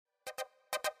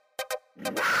Hello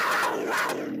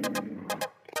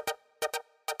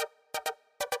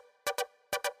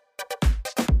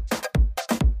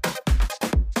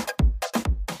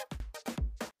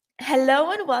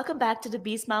and welcome back to the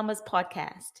Beast Mamas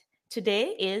podcast.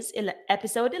 Today is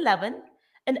episode 11,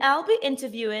 and I'll be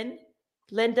interviewing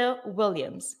Linda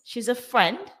Williams. She's a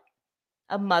friend,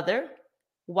 a mother,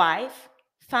 wife,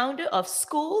 founder of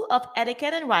School of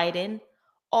Etiquette and Writing,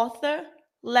 author,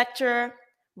 lecturer,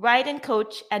 writing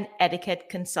coach, and etiquette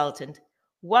consultant.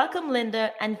 Welcome,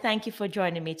 Linda, and thank you for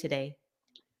joining me today.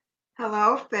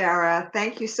 Hello, Farah.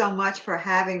 Thank you so much for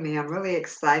having me. I'm really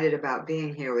excited about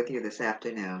being here with you this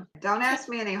afternoon. Don't ask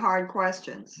me any hard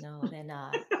questions. No, they're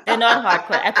not. They're not hard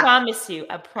questions. I promise you.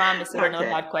 I promise you they're not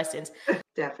Okay. hard questions.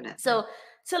 Definitely. So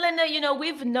Linda,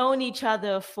 we've known each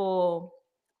other for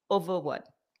over what?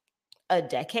 A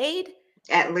decade?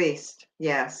 At least,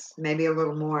 yes. Maybe a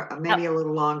little more, maybe a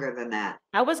little longer than that.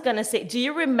 I was going to say, do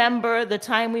you remember the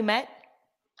time we met?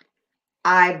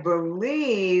 I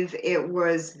believe it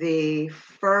was the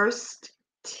first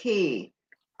tea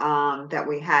that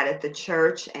we had at the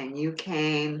church, and you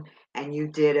came and you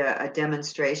did a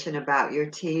demonstration about your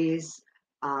teas.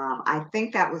 I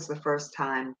think that was the first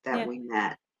time that we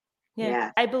met.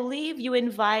 Yeah. I believe you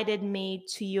invited me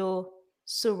to your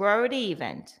sorority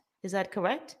event. Is that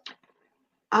correct?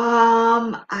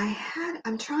 I'm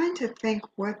trying to think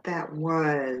what that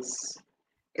was.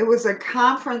 It was a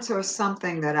conference or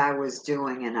something that I was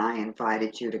doing, and I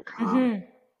invited you to come. Mm-hmm.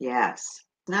 Yes.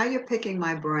 Now you're picking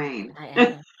my brain. I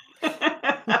am.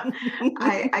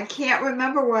 I can't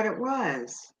remember what it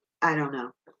was. I don't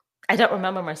know. I don't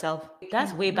remember myself.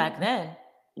 That's way back then.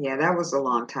 Yeah, that was a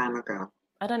long time ago.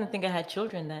 I don't think I had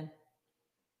children then.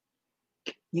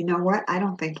 You know what? I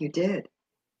don't think you did.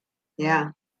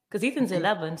 Yeah. Because Ethan's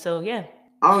 11, so yeah.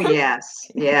 Oh, yes.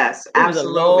 Yes,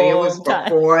 absolutely. It was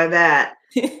before that.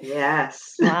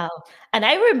 Yes. Wow. And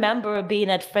I remember being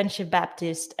at Friendship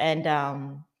Baptist and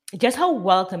just how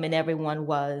welcoming everyone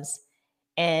was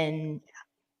and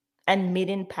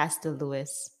meeting Pastor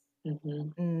Lewis.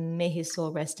 Mm-hmm. May his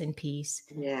soul rest in peace.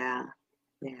 Yeah.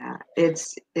 Yeah.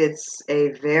 It's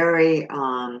a very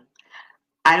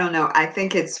I don't know. I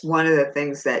think it's one of the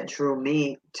things that drew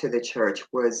me to the church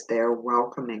was their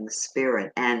welcoming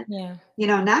spirit. And,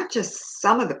 not just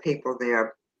some of the people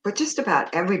there, but just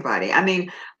about everybody. I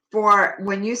mean, for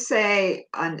when you say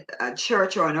a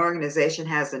church or an organization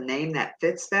has a name that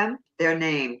fits them, their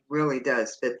name really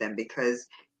does fit them because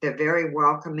they're very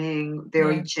welcoming,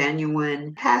 very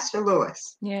genuine. Pastor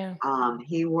Lewis,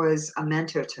 he was a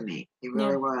mentor to me. He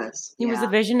really was. He was a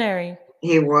visionary.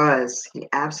 He was. He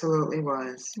absolutely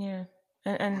was. Yeah.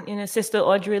 And Sister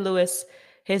Audrey Lewis,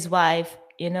 his wife,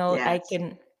 Yes.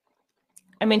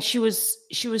 she was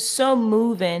so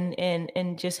moving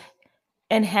in just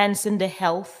enhancing the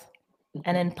health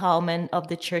and empowerment of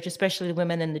the church, especially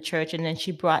women in the church. And then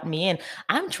she brought me in.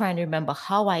 I'm trying to remember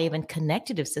how I even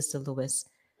connected with Sister Lewis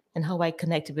and how I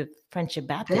connected with Friendship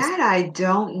Baptist. That I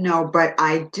don't know, but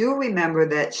I do remember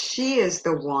that she is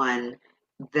the one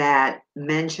that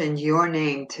mentioned your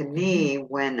name to me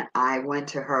when I went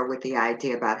to her with the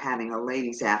idea about having a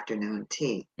ladies' afternoon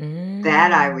tea.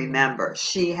 That I remember.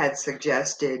 She had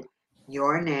suggested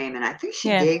your name, and I think she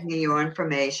gave me your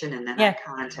information, and then I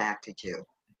contacted you.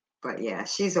 But yeah,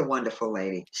 she's a wonderful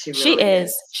lady. She really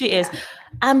is. She is.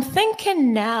 I'm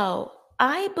thinking now,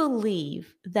 I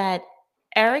believe that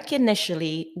Eric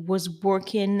initially was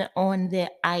working on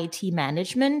the IT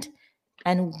management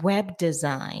and web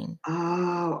design.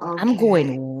 Oh, okay. I'm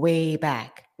going way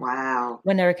back. Wow.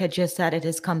 When Eric had just started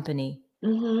his company.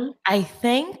 Mm-hmm. I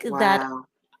think that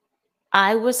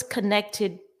I was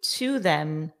connected to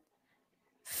them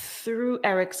through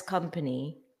Eric's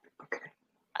company. Okay.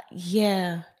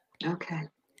 Yeah. Okay.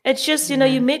 It's just,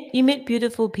 you meet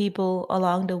beautiful people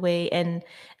along the way and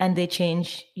they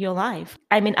change your life.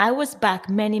 I mean, I was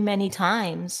back many, many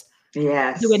times.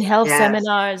 Yes. Doing health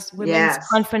seminars, women's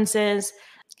conferences.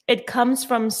 It comes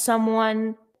from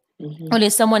someone, only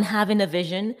someone having a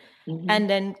vision and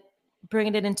then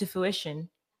bringing it into fruition.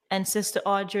 And Sister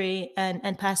Audrey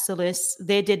and Pastor Lewis,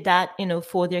 they did that,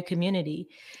 for their community.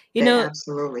 They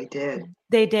absolutely did.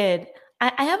 They did.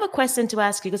 I have a question to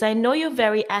ask you because I know you're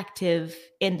very active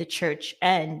in the church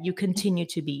and you continue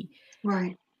to be.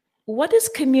 Right. What does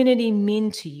community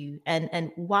mean to you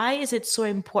and why is it so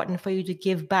important for you to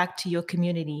give back to your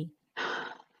community?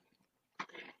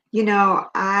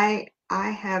 I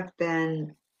have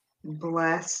been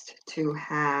blessed to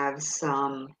have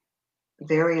some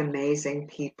very amazing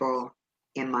people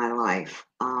in my life,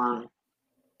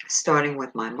 starting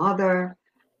with my mother,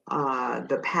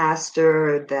 the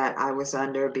pastor that I was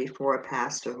under before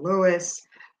Pastor Lewis,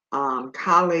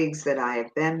 colleagues that I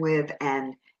have been with,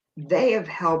 and they have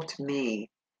helped me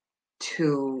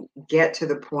to get to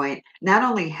the point, not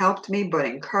only helped me, but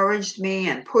encouraged me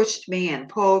and pushed me and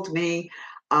pulled me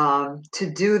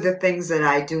to do the things that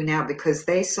I do now because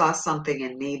they saw something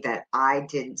in me that I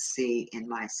didn't see in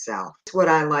myself. It's what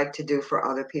I like to do for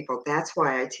other people. That's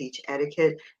why I teach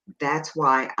etiquette. That's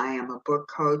why I am a book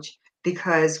coach,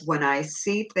 because when I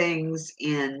see things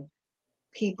in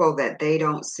people that they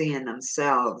don't see in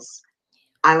themselves,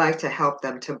 I like to help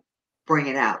them to bring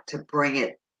it out, to bring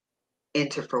it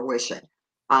into fruition.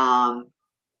 Um,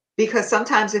 because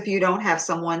sometimes if you don't have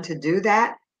someone to do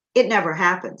that, it never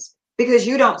happens because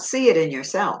you don't see it in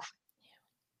yourself.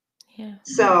 Yeah.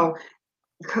 So,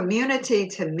 community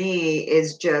to me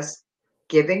is just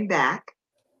giving back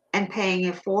and paying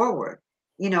it forward.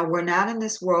 We're not in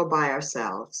this world by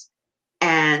ourselves,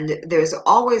 and there's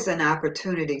always an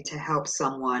opportunity to help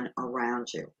someone around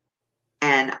you.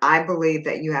 And I believe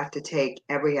that you have to take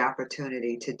every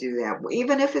opportunity to do that,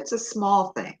 even if it's a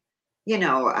small thing.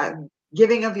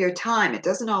 Giving of your time. It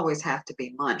doesn't always have to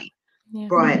be money, Yeah.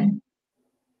 but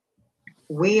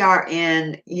we are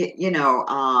in.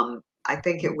 I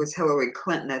think it was Hillary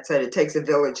Clinton that said it takes a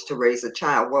village to raise a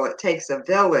child. Well, it takes a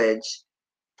village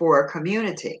for a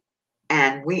community,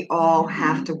 and we all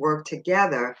have to work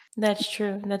together. That's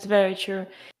true. That's very true.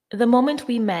 The moment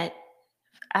we met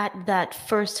at that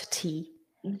first tea,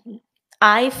 Mhm.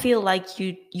 I feel like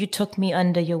you took me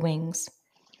under your wings.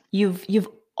 You've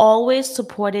always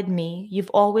supported me. You've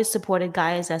always supported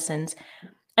Gaia's Essence.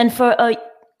 And for a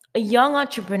young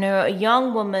entrepreneur, a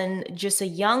young woman, just a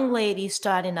young lady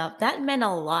starting up, that meant a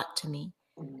lot to me.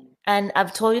 Mm. And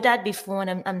I've told you that before,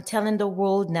 and I'm telling the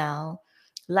world now,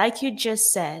 like you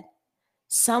just said,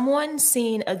 someone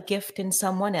seeing a gift in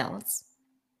someone else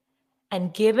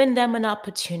and giving them an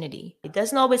opportunity. It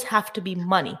doesn't always have to be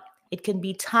money. It can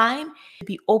be time, to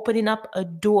be opening up a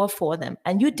door for them.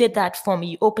 And you did that for me.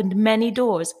 You opened many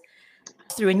doors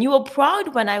through, and you were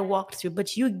proud when I walked through,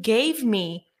 but you gave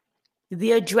me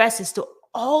the addresses to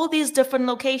all these different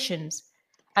locations.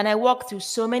 And I walked through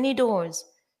so many doors.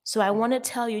 So I want to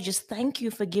tell you, just thank you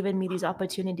for giving me these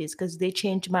opportunities because they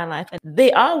changed my life. And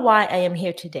they are why I am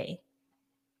here today.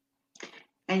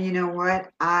 And you know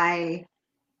what?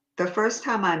 The first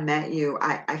time I met you,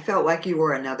 I felt like you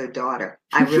were another daughter.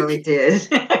 I really did.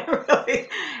 Really.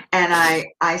 And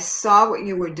I saw what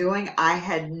you were doing. I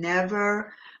had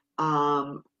never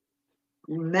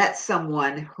met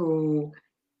someone who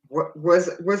was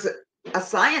a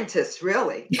scientist,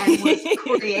 really, and was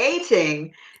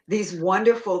creating these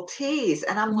wonderful teas.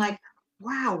 And I'm like,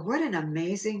 wow, what an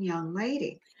amazing young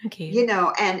lady. Thank you.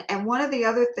 And one of the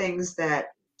other things that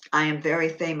I am very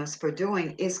famous for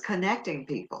doing is connecting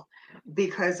people,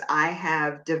 because I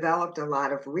have developed a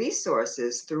lot of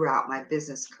resources throughout my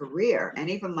business career and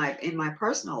even in my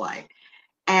personal life.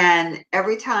 And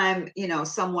every time,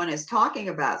 someone is talking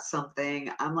about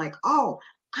something, I'm like, oh,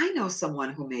 I know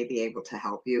someone who may be able to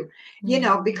help you,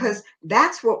 because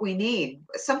that's what we need.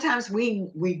 Sometimes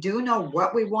we do know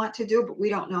what we want to do, but we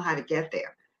don't know how to get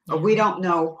there, or we don't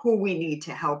know who we need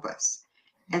to help us.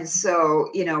 And so,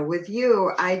 with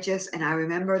you, and I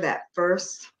remember that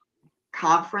first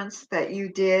conference that you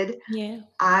did, Yeah.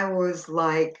 I was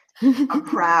like a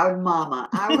proud mama.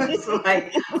 I was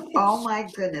like, oh my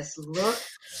goodness, look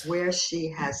where she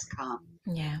has come.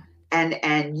 Yeah.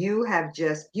 And you have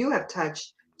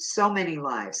touched so many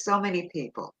lives, so many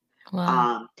people.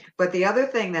 Wow. But the other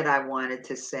thing that I wanted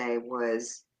to say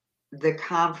was the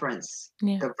conference,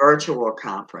 Yeah. the virtual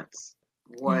conference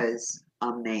Yeah. was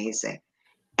amazing.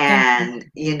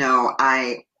 Thank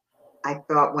And I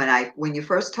thought when you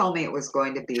first told me it was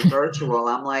going to be virtual,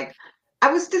 I'm like,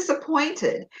 I was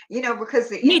disappointed, because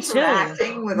the Me too.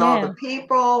 interacting with all Yeah. the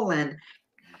people,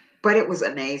 but it was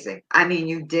amazing. I mean,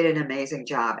 you did an amazing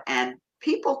job. And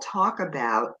people talk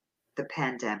about the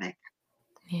pandemic,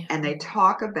 Yeah. and they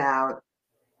talk about,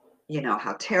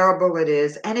 how terrible it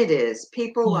is. And it is.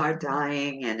 People Yeah. are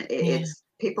dying, and Yeah.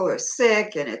 people are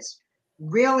sick, and it's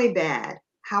really bad.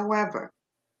 However,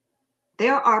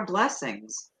 there are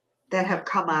blessings that have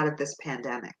come out of this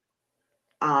pandemic.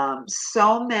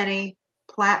 So many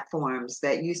platforms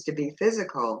that used to be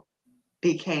physical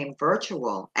became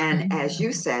virtual. And as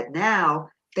you said, now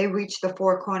they reach the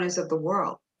four corners of the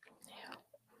world.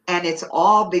 And it's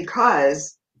all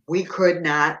because we could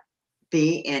not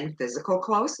be in physical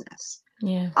closeness.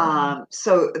 Yeah.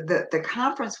 So the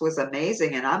conference was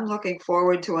amazing, and I'm looking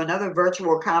forward to another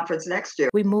virtual conference next year.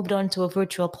 We moved on to a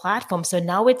virtual platform, so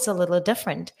now it's a little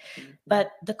different. Mhm.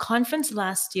 But the conference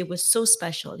last year was so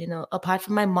special. Apart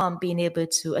from my mom being able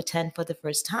to attend for the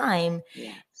first time,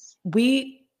 Yes.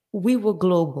 we we were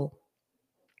global.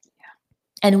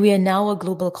 And we are now a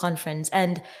global conference.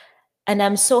 And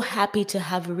I'm so happy to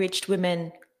have reached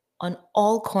women on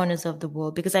all corners of the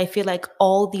world, because I feel like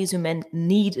all these women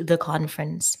need the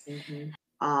conference.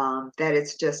 That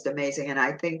it's just amazing. And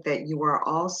I think that you are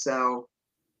also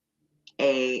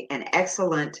an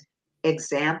excellent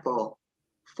example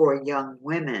for young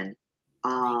women,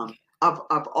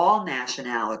 of all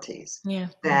nationalities, Yeah.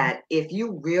 that if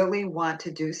you really want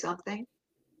to do something,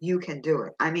 you can do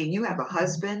it. I mean, you have a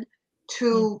husband,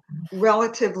 two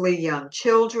relatively young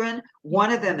children.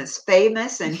 One of them is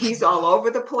famous and he's all over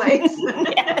the place.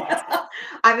 Yes.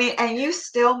 I mean, and you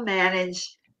still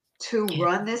manage to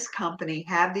run this company,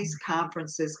 have these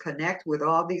conferences, connect with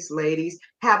all these ladies,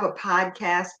 have a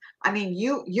podcast. I mean,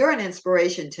 you're an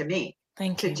inspiration to me.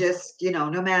 Thank to you. just,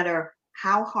 no matter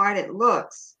how hard it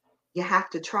looks, you have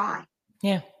to try.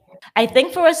 Yeah. I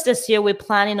think for us this year, we're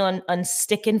planning on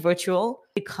sticking virtual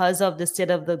because of the state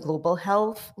of the global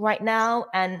health right now,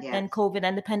 and Yes. COVID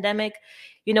and the pandemic.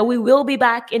 We will be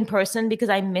back in person, because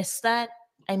I miss that.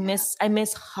 I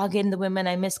miss hugging the women.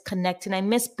 I miss connecting. I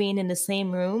miss being in the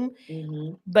same room.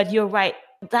 But you're right.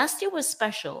 Last year was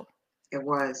special. It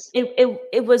was.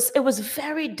 It was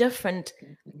very different.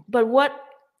 But what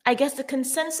I guess the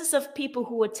consensus of people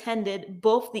who attended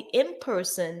both the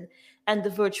in-person and the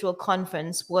virtual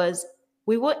conference was,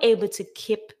 we were able to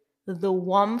keep the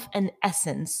warmth and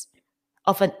essence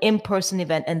of an in-person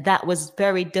event, and that was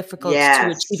very difficult to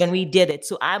Yes. achieve, and we did it.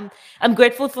 So I'm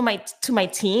grateful for my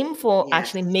team for Yes.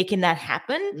 actually making that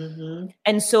happen.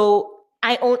 And so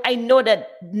I know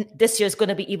that this year is going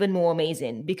to be even more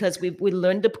amazing, because we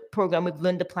learned the program, we've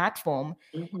learned the platform,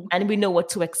 and we know what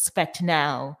to expect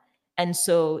now. And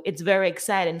so it's very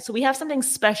exciting. So we have something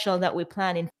special that we're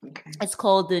planning. Okay. It's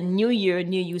called the New Year,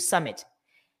 New You Summit.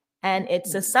 And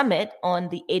it's a summit on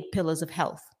the 8 pillars of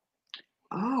health.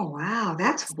 Oh, wow.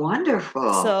 That's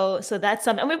wonderful. So that's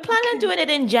something. And we're planning on doing it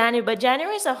in January, but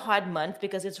January is a hard month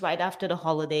because it's right after the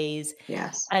holidays.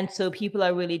 Yes. And so people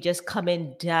are really just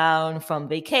coming down from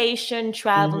vacation,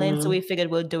 traveling. So we figured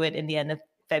we'll do it in the end of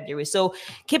February. So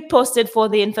keep posted for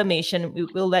the information.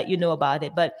 We'll let you know about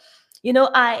it. But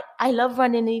I love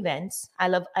running events. I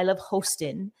love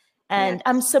hosting. And Yes.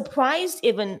 I'm surprised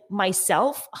even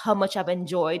myself how much I've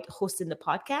enjoyed hosting the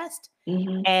podcast.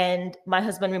 And my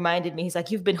husband reminded me, he's like,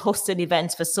 you've been hosting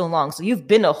events for so long. So you've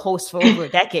been a host for over a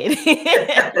decade.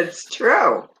 That's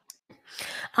true.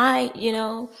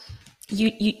 You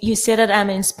said that I'm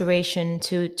an inspiration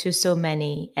to so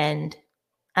many, and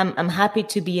I'm happy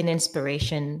to be an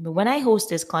inspiration. But when I host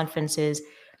these conferences,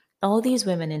 all these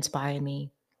women inspire me.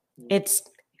 It's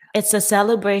a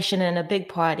celebration and a big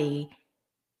party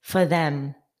for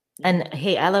them. And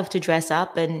hey, I love to dress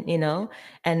up, and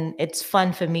and it's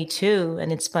fun for me too,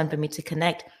 and it's fun for me to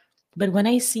connect. But when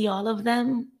I see all of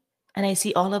them, and I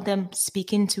see all of them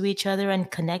speaking to each other and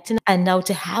connecting, and now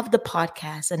to have the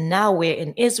podcast, and now we're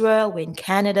in Israel, we're in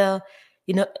Canada,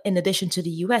 in addition to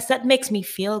the US, that makes me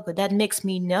feel good. That makes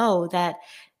me know that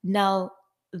now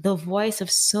the voice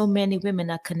of so many women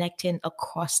are connecting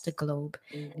across the globe.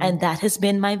 And that has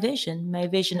been my vision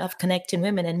of connecting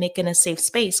women and making a safe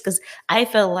space, because I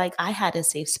felt like I had a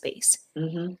safe space.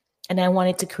 And I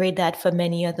wanted to create that for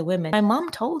many other women. My mom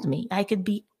told me I could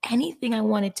be anything I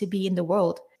wanted to be in the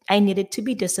world. I needed to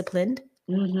be disciplined.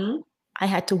 I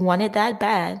had to want it that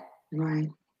bad. Right.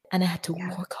 And I had to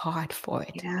work hard for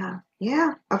it.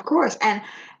 Yeah, of course. And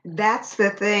that's the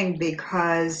thing,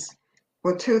 because,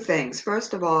 well, two things.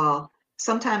 First of all,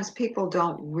 sometimes people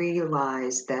don't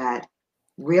realize that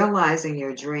realizing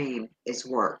your dream is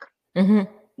work.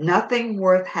 Nothing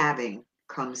worth having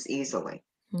comes easily.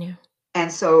 Yeah.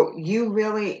 And so you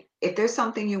really, if there's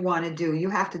something you want to do, you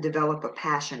have to develop a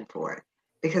passion for it,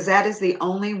 because that is the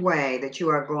only way that you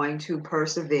are going to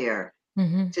persevere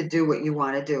to do what you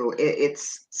want to do.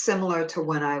 It's similar to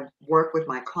when I work with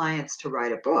my clients to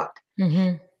write a book.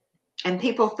 And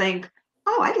people think,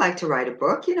 oh, I'd like to write a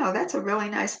book. That's a really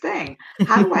nice thing.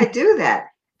 How do I do that?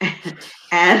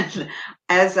 And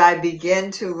as I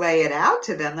begin to lay it out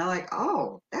to them, they're like,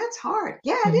 oh, that's hard.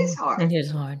 Yeah, it is hard. It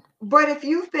is hard. But if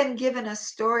you've been given a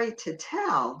story to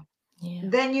tell,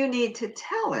 then you need to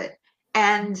tell it.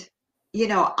 And,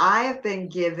 I have been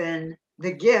given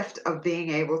the gift of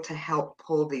being able to help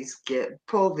pull these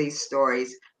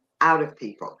stories out of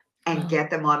people and get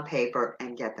them on paper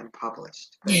and get them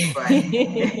published.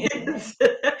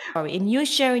 In you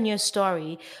sharing your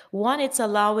story, one, it's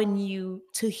allowing you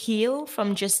to heal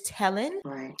from just telling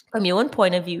from your own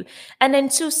point of view. And then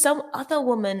two, some other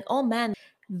woman, oh man,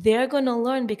 they're going to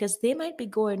learn because they might be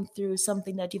going through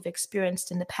something that you've experienced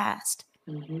in the past.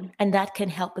 Hmm. and that can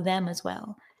help them as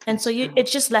well. And so That's true.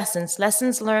 it's just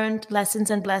lessons learned,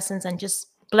 lessons and blessings, and just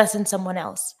blessing someone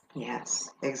else. Yes,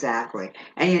 exactly.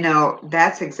 And you know,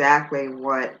 that's exactly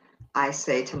what I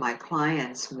say to my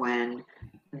clients when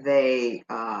they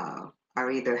are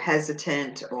either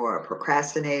hesitant or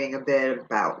procrastinating a bit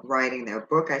about writing their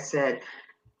book. I said,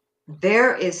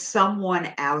 there is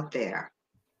someone out there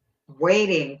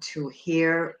waiting to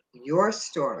hear your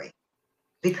story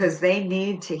because they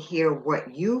need to hear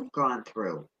what you've gone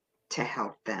through to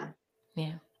help them.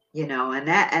 Yeah. You know, and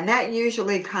that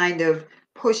usually kind of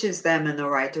pushes them in the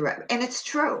right direction. And it's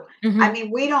true. I Mm-hmm.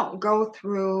 mean, we don't go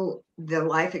through the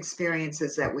life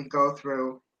experiences that we go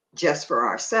through just for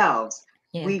ourselves.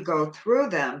 Yeah. We go through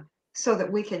them so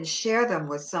that we can share them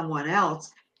with someone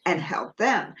else and help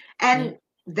them. Yeah. And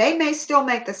they may still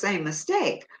make the same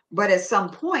mistake, but at some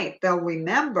point they'll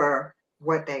remember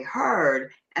what they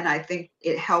heard. And I think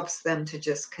it helps them to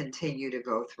just continue to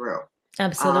go through. Um,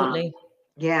 Absolutely.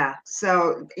 yeah.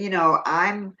 So, you know,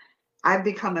 I've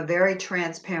become a very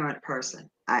transparent person.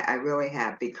 I really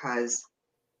have because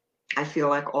I feel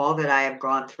like all that I have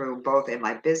gone through, both in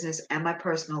my business and my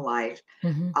personal life,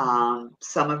 Mm-hmm.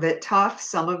 some of it tough,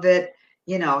 some of it,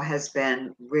 you know, has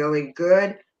been really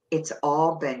good. It's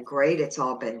all been great. It's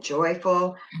all been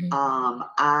joyful. Mm-hmm.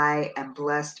 I am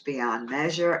blessed beyond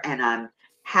measure, and I'm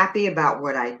happy about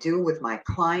what I do with my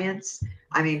clients.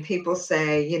 I mean, people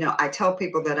say, you know, I tell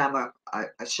people that I'm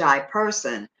a shy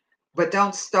person, but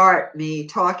don't start me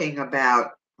talking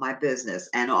about my business.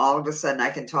 And all of a sudden, I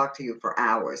can talk to you for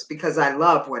hours because I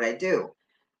love what I do.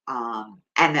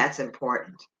 And that's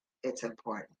important. It's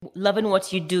important. Loving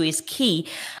what you do is key.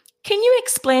 Can you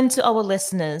explain to our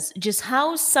listeners just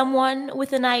how someone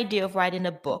with an idea of writing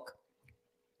a book,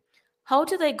 how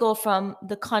do they go from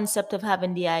the concept of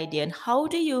having the idea, and how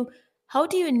do you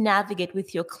navigate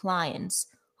with your clients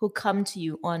who come to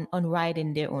you on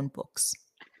writing their own books?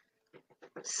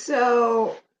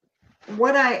 So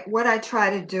what I try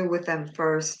to do with them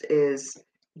first is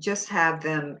just have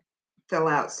them fill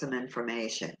out some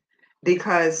information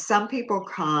because some people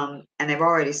come and they've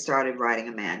already started writing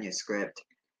a manuscript.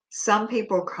 Some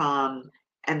people come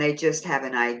and they just have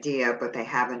an idea but they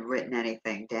haven't written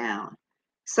anything down.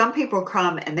 Some people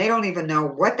come and they don't even know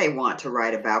what they want to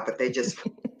write about, but they just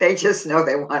know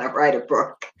they want to write a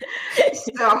book.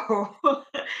 So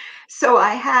so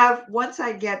I have once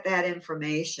I get that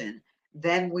information,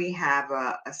 then we have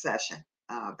a session,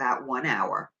 about 1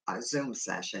 hour, a Zoom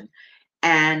session,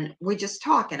 and we just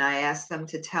talk. And I ask them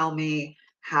to tell me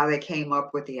how they came up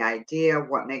with the idea,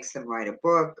 what makes them write a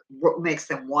book, what makes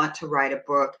them want to write a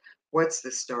book, what's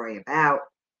the story about.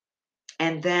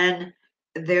 And then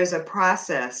there's a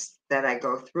process that I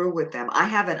go through with them. I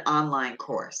have an online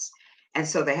course. And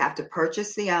so they have to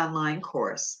purchase the online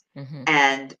course Mm-hmm.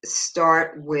 and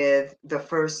start with the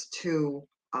first two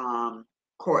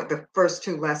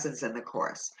lessons in the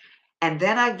course. And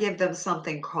then I give them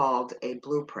something called a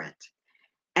blueprint.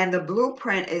 And the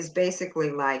blueprint is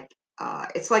basically like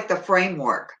it's like the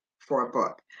framework for a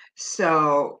book.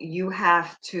 So you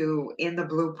have to, in the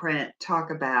blueprint,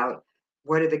 talk about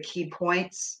what are the key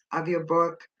points of your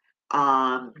book.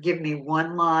 Give me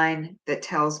one line that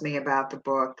tells me about the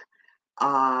book.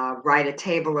 Write a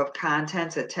table of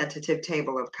contents, a tentative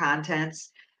table of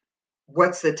contents.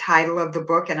 What's the title of the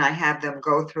book? And I have them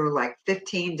go through like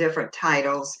 15 different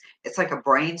titles. It's like a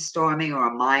brainstorming or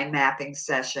a mind mapping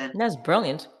session. That's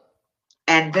brilliant.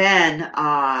 And then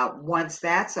once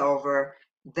that's over,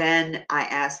 then I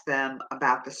ask them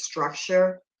about the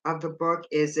structure of the book.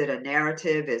 Is it a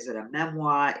narrative? Is it a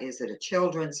memoir? Is it a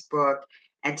children's book?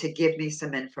 And to give me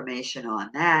some information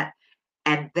on that.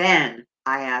 And then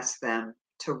I ask them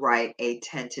to write a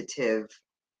tentative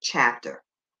chapter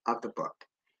of the book.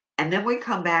 And then we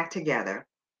come back together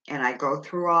and I go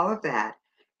through all of that.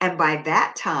 And by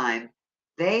that time,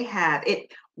 they have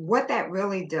it. What that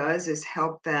really does is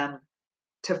help them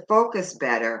to focus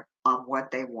better on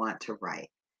what they want to write.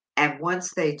 And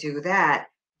once they do that,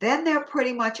 then they're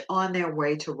pretty much on their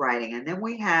way to writing. And then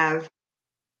we have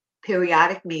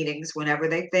periodic meetings whenever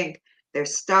they think they're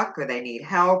stuck or they need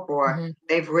help or Mm-hmm.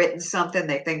 they've written something,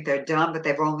 they think they're done, but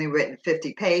they've only written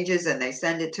 50 pages and they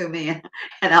send it to me.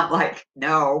 And I'm like,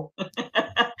 no, you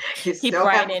Keep still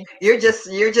have, writing. you're just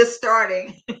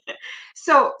starting.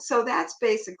 So that's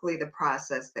basically the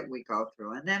process that we go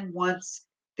through. And then once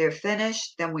they're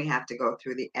finished, then we have to go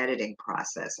through the editing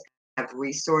process. I have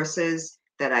resources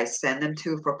that I send them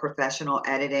to for professional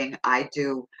editing. I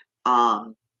do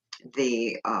um,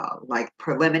 the like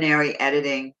preliminary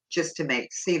editing just to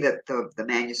see that the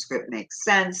manuscript makes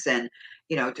sense and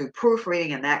do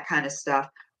proofreading and that kind of stuff.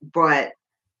 But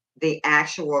the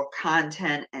actual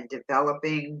content and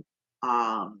developing,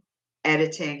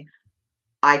 editing,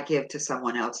 I give to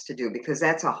someone else to do because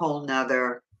that's a whole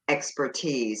nother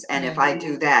expertise. And if I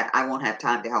do that, I won't have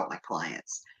time to help my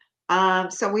clients.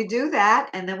 So we do that,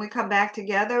 and then we come back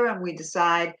together and we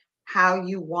decide how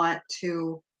you want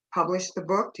to publish the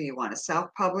book. Do you want to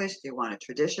self-publish? Do you want a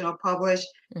traditional publish?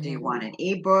 Do you want an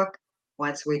ebook?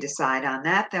 Once we decide on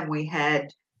that, then we head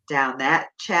down that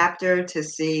chapter to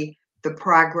see the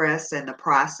progress and the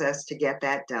process to get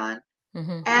that done.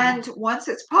 And once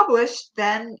it's published,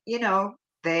 then,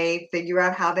 they figure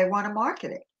out how they want to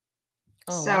market it.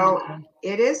 Oh, So wonderful.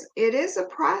 it is a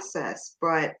process,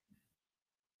 but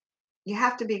you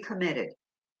have to be committed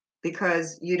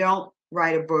because you don't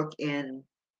write a book in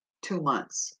 2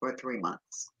 months or 3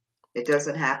 months. It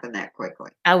doesn't happen that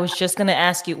quickly. I was just going to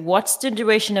ask you, what's the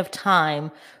duration of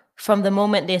time from the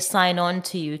moment they sign on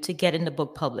to you to getting the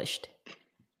book published?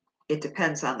 It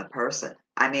depends on the person.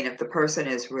 I mean, if the person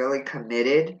is really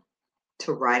committed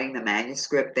to writing the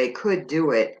manuscript, they could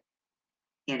do it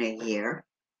in a year.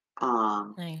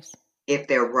 Nice. If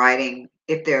they're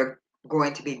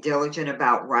going to be diligent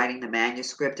about writing the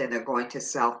manuscript and they're going to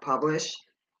self-publish,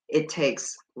 it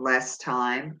takes less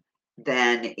time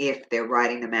than if they're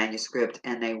writing the manuscript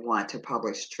and they want to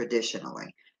publish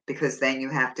traditionally, because then you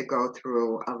have to go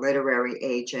through a literary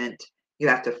agent, you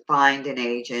have to find an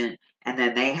agent, and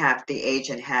then the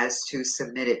agent has to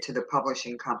submit it to the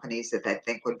publishing companies that they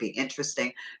think would be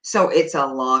interesting. So it's a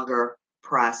longer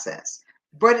process.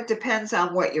 But it depends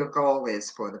on what your goal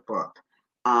is for the book.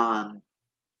 Um,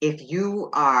 if you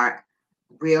are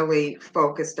really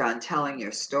focused on telling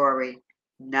your story,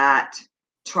 not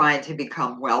trying to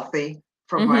become wealthy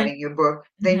from writing your book,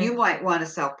 then you might want to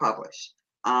self-publish.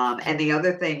 And the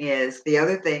other thing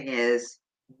is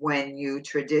when you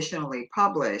traditionally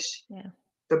publish, Yeah.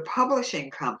 the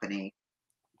publishing company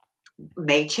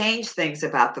may change things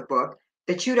about the book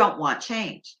that you don't want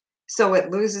changed. So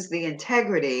it loses the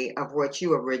integrity of what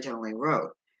you originally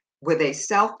wrote. With a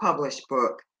self published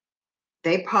book,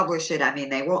 they publish it. I mean,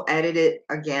 they will edit it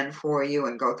again for you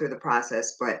and go through the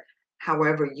process, but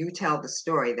however you tell the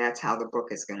story, that's how the book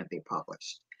is going to be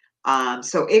published.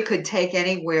 So it could take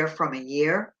anywhere from a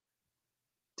year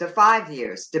to 5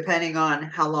 years, depending on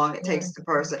how long it takes the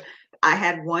person. I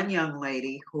had one young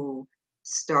lady who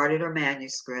started her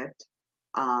manuscript.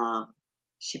 Um,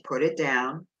 she put it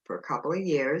down for a couple of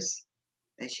years,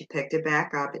 and she picked it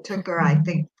back up. It took her, I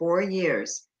think, 4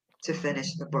 years to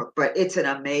finish the book, but it's an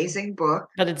amazing book,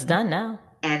 But it's done now.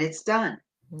 and it's done,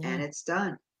 Yeah. and it's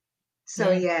done.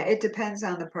 So yeah, it depends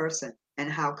on the person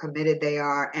and how committed they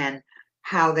are and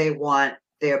how they want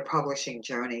their publishing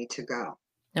journey to go.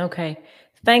 Okay.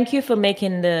 Thank you for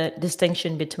making the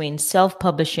distinction between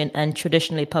self-publishing and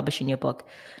traditionally publishing your book,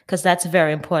 because that's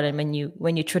very important.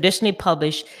 When you traditionally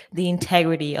publish, the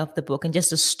integrity of the book and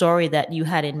just the story that you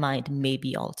had in mind may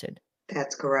be altered.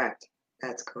 That's correct.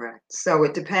 That's correct. So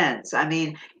it depends. I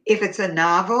mean, if it's a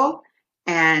novel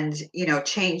and,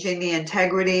 changing the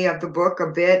integrity of the book a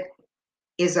bit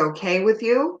is okay with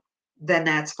you, then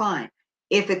that's fine.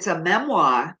 If it's a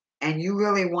memoir and you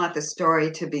really want the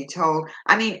story to be told,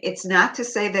 I mean, it's not to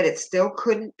say that it still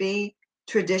couldn't be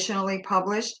traditionally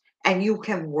published and you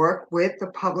can work with the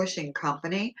publishing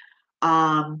company,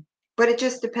 but it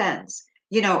just depends.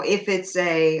 If it's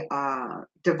a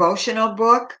devotional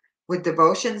book with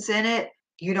devotions in it,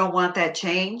 you don't want that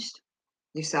changed,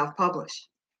 you self-publish.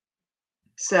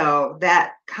 So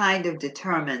that kind of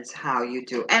determines how you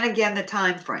do. And again, the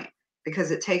time frame, because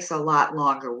it takes a lot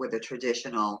longer with a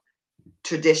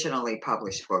traditionally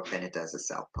published book than it does a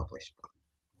self-published book.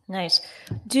 Nice.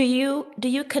 Do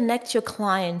you connect your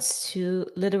clients to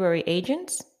literary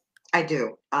agents? I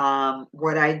do.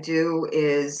 What I do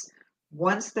is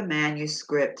once the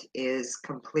manuscript is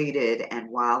completed and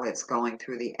while it's going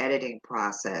through the editing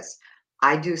process,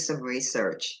 I do some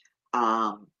research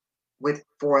um,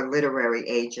 for literary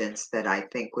agents that I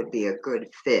think would be a good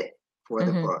fit for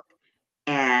the book.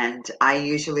 And I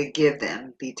usually give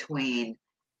them between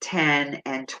 10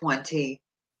 and 20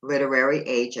 literary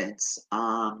agents.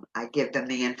 I give them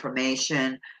the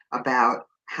information about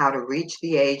how to reach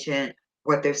the agent,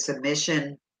 what their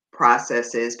submission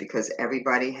process is, because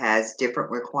everybody has different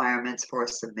requirements for a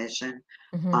submission,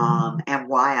 and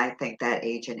why I think that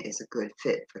agent is a good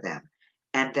fit for them.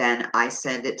 And then I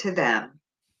send it to them.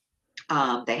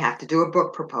 They have to do a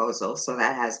book proposal, so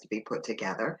that has to be put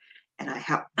together. And I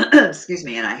help, excuse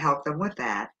me, and I help them with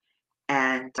that.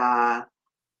 And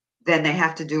then they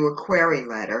have to do a query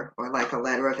letter or like a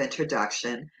letter of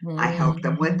introduction. I help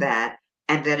them with that.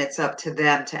 And then it's up to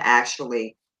them to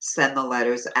actually send the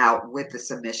letters out with the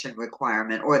submission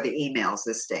requirement or the emails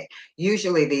this day.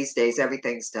 Usually these days,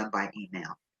 everything's done by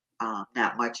email.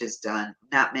 Not much is done.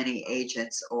 Not many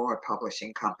agents or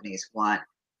publishing companies want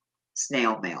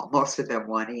snail mail. Most of them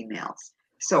want emails.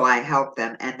 So I help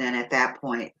them. And then at that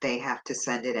point, they have to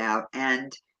send it out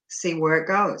and see where it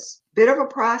goes. Bit of a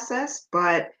process,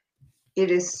 but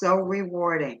it is so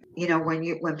rewarding. You know,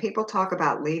 when people talk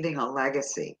about leaving a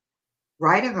legacy,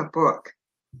 writing a book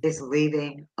is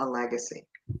leaving a legacy.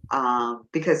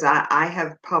 Because I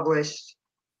have published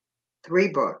 3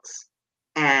 books,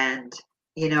 and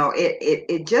you know,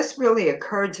 it just really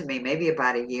occurred to me maybe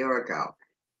about a year ago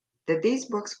that these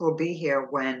books will be here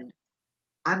when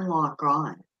I'm long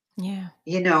gone. Yeah.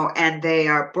 You know, and they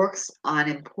are books on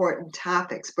important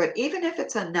topics. But even if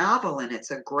it's a novel and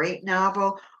it's a great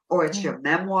novel, or it's Yeah. your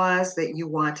memoirs that you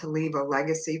want to leave a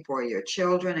legacy for your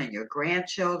children and your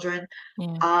grandchildren,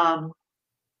 Yeah. um,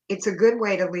 it's a good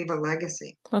way to leave a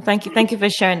legacy. Well, thank you. Thank you for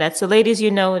sharing that. So, ladies,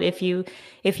 you know, if you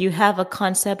have a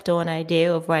concept or an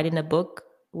idea of writing a book,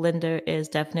 Linda is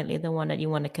definitely the one that you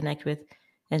want to connect with,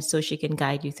 and so she can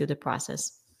guide you through the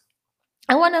process.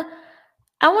 I wanna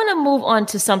I wanna move on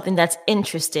to something that's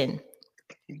interesting.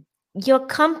 Your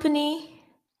company,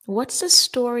 what's the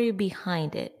story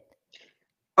behind it?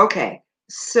 Okay,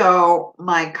 so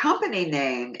my company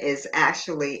name is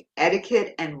actually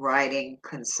Etiquette and Writing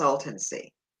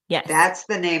Consultancy. Yes. That's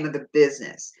the name of the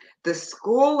business. The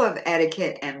School of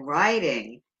Etiquette and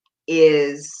Writing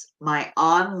is my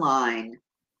online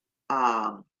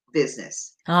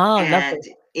business. Oh, And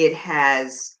lovely. it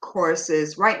has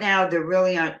courses. Right now, there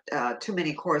really aren't too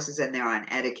many courses in there on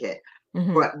etiquette,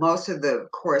 Hmm. but most of the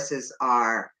courses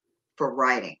are for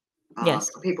writing, Yes.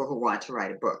 for people who want to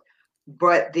write a book.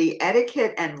 But the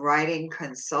etiquette and writing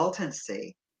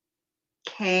consultancy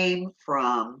came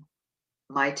from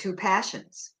my 2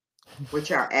 passions,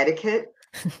 which are etiquette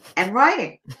and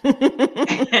writing.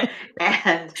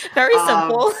 And Very um,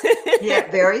 simple. yeah,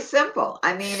 very simple.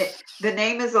 I mean, the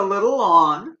name is a little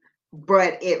long,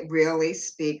 but it really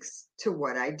speaks to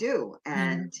what I do.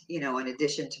 Yeah. And, you know, in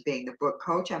addition to being the book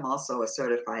coach, I'm also a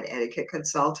certified etiquette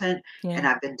consultant, and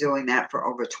Yeah. I've been doing that for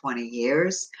over 20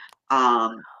 years.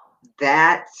 Um,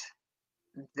 that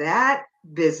that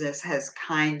business has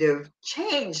kind of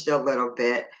changed a little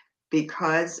bit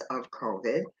because of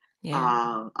COVID.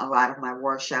 Yeah. A lot of my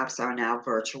workshops are now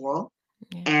virtual,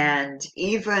 Yeah. and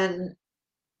even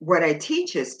what I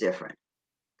teach is different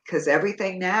because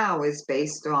everything now is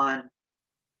based on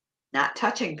not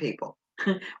touching people,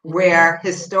 Yeah. where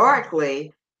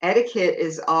historically etiquette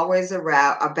is always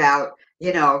about,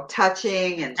 you know,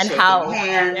 touching and And shaking how?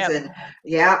 hands Yep. and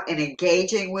yeah, and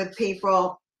engaging with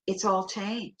people. It's all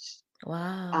changed.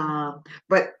 Wow. Um,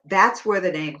 but that's where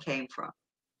the name came from.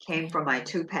 Came Yeah. from my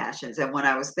 2 passions. And when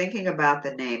I was thinking about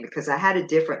the name, because I had a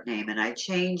different name and I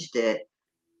changed it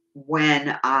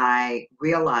when I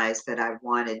realized that I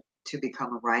wanted to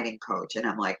become a writing coach. And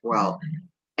I'm like, well, Mhm.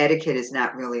 etiquette is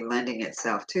not really lending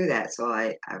itself to that. So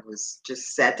I was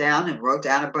just sat down and wrote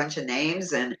down a bunch of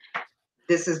names, and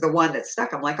this is the one that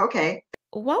stuck. I'm like, okay.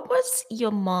 What was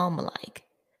your mom like?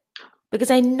 Because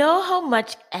I know how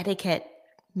much etiquette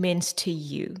means to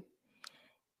you.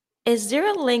 Is there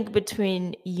a link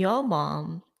between your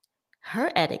mom,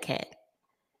 her etiquette,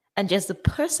 and just the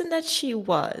person that she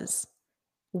was?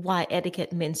 Why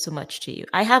etiquette means so much to you?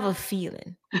 I have a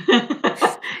feeling.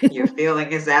 Your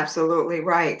feeling is absolutely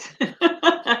right.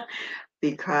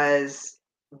 Because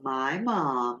my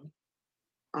mom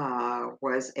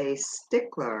was a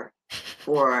stickler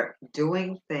for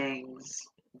doing things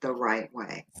the right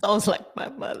way. Sounds like my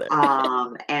mother.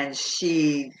 And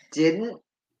she didn't,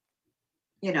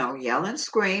 you know, yell and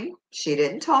scream. She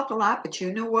didn't talk a lot, but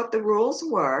you knew what the rules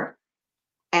were,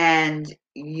 and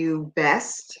you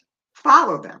best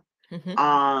follow them. Hmm.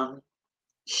 Um,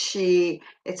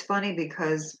 it's funny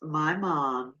because my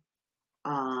mom,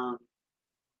 um,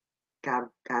 God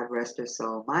rest her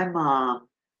soul, my mom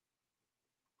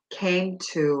came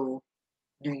to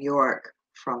New York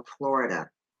from Florida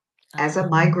as a Uh-huh.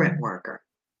 migrant worker.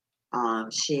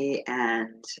 She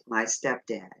and my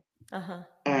stepdad, Uh-huh.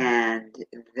 and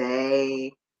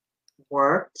they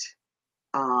worked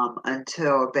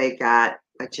until they got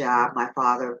a job. My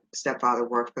stepfather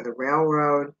worked for the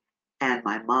railroad, and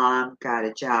my mom got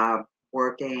a job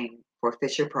working for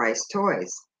Fisher Price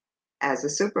Toys as a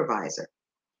supervisor.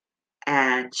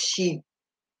 And she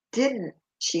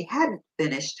hadn't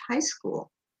finished high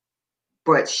school,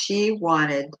 but she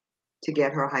wanted to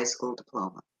get her high school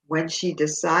diploma. When she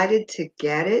decided to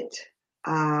get it,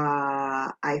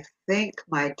 I think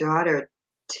my daughter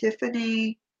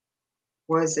Tiffany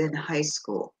was in high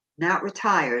school. not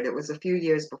retired. It was a few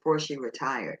years before she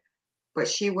retired, but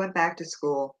she went back to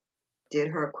school, did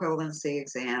her equivalency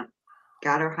exam,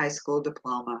 got her high school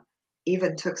diploma,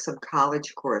 even took some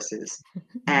college courses.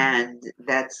 And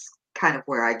that's kind of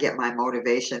where I get my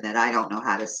motivation that I don't know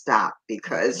how to stop,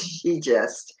 because she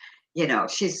just,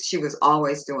 she was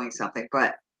always doing something.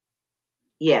 But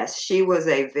yes, she was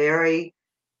a very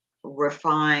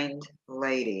refined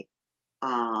lady.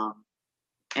 Um,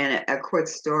 and a quick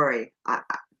story. I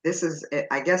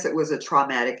guess it was a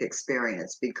traumatic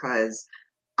experience, because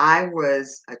I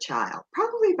was a child,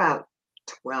 probably about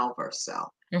 12 or so.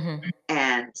 Mm-hmm.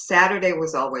 And Saturday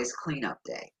was always cleanup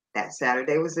day. That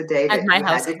Saturday was the day At that my you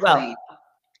house had as to well. clean.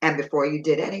 And before you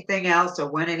did anything else or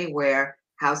went anywhere,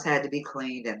 house had to be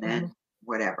cleaned, and Mm-hmm. then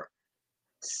whatever.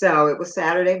 So it was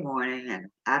Saturday morning, and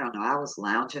I don't know, I was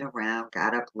lounging around,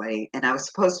 got up late, and I was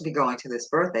supposed to be going to this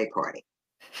birthday party.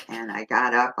 And I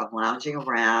got up, I'm lounging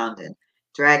around and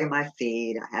dragging my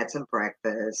feet. I had some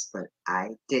breakfast, but I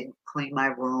didn't clean my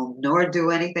room nor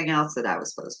do anything else that I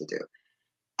was supposed to do.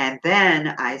 And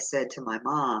then I said to my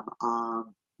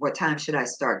mom, what time should I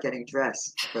start getting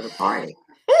dressed for the party?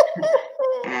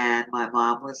 And my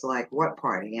mom was like, what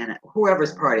party? And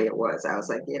whoever's party it was, I was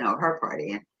like, her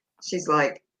party. And she's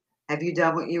like, have you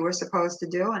done what you were supposed to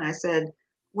do? And I said,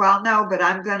 well, no, but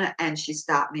I'm going to. And she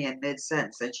stopped me in mid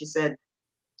sentence and she said,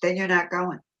 then you're not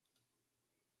going.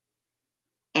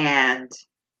 And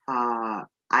I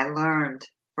learned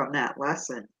from that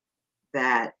lesson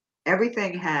that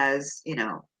everything has,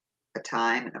 a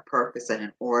time and a purpose and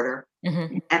an order,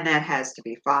 Mm-hmm. and that has to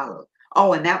be followed.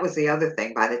 Oh, and that was the other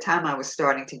thing. By the time I was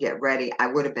starting to get ready, I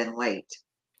would have been late.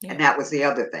 Yeah. And that was the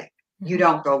other thing. You Mm-hmm.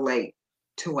 don't go late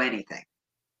to anything.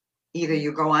 Either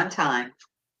you go on time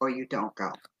or you don't go.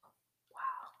 Wow.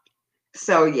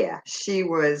 So yeah, she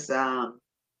was a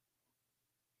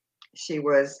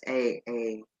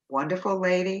wonderful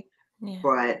lady, Yeah.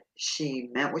 but she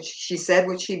meant she said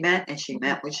what she meant, and she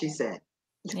meant what she said.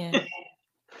 Yeah.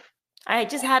 I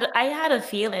had a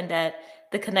feeling that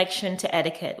the connection to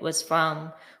etiquette was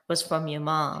from your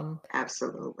mom.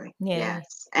 Absolutely. Yeah.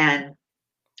 Yes. And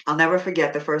I'll never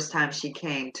forget the first time she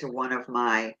came to one of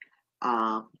my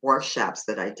workshops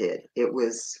that I did. It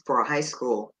was for a high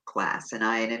school class, and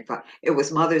I had it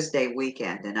was Mother's Day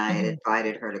weekend, and I had Mm-hmm.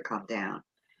 invited her to come down.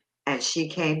 And she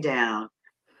came down,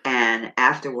 and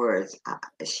afterwards,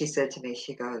 she said to me,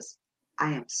 she goes,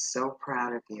 I am so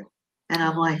proud of you. And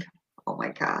I'm like, oh my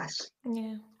gosh.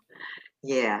 Yeah.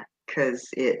 Yeah, because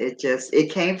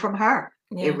it came from her.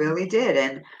 It Yeah. really did.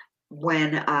 And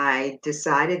when I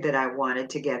decided that I wanted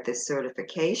to get this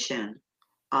certification,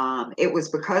 it was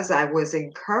because I was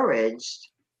encouraged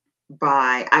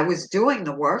I was doing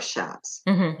the workshops,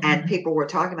 Mm-hmm. and people were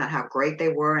talking about how great they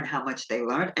were and how much they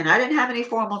learned. And I didn't have any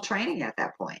formal training at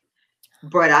that point.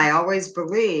 But I always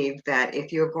believed that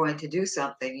if you're going to do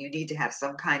something, you need to have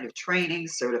some kind of training,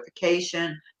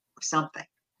 certification, or something.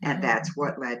 And Mm-hmm. that's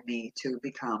what led me to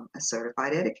become a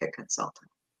certified etiquette consultant.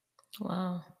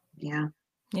 Wow. Yeah.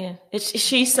 Yeah.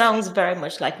 She sounds very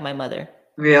much like my mother.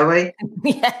 Really?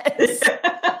 Yes.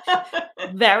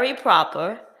 Very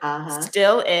proper. Uh-huh.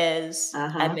 Still is. I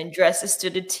Uh-huh. mean, dresses to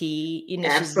the T. She's a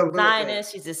Absolutely. designer.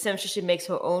 She's a seamstress. She makes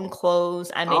her own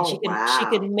clothes. I mean, Oh, she wow.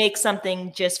 can make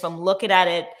something just from looking at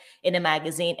it in a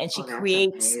magazine, and she Oh, that's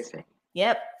creates. amazing.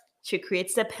 Yep, she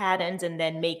creates the patterns and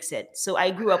then makes it. So I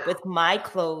grew up with my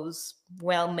clothes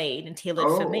well made and tailored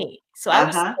for Oh, me. So I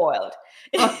was uh-huh. spoiled.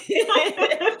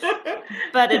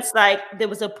 But it's like there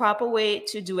was a proper way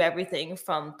to do everything,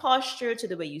 from posture to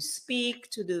the way you speak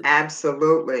to the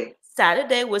Absolutely.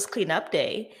 Saturday was cleanup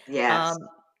day. Yes.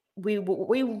 We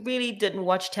really didn't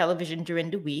watch television during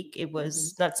the week. It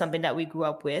was not something that we grew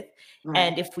up with. Right.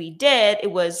 And if we did,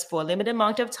 it was for a limited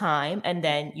amount of time and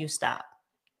then you stop.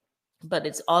 But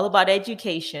it's all about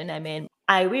education. I mean,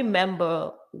 I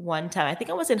remember one time, I think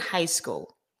I was in high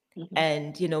school, Mhm.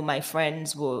 and my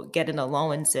friends were getting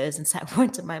allowances, and so I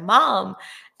went to my mom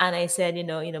and I said,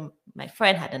 my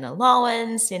friend had an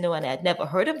allowance, and I had never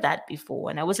heard of that before,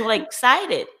 and I was all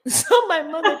excited. So my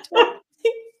mother told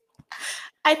me,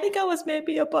 I think I was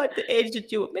maybe about the age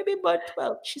that you were, maybe about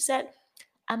 12. She said,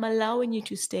 I'm allowing you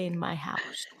to stay in my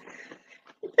house.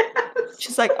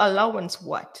 She's like, allowance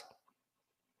what?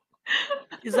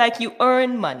 She's like, you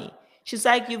earn money. She's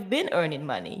like, you've been earning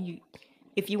money.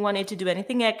 If you wanted to do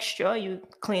anything extra, you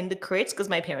clean the crates, because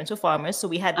my parents were farmers. So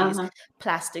we had these Uh-huh.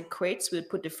 plastic crates we would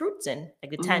put the fruits in,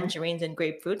 like the Mhm. tangerines and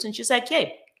grapefruits. And she's like,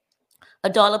 hey,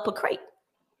 $1 per crate.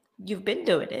 You've been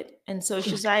doing it. And so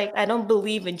she's like, I don't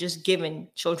believe in just giving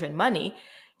children money.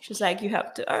 She's like, you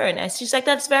have to earn. And she's like,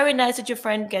 that's very nice that your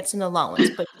friend gets an allowance.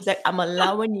 But she's like, I'm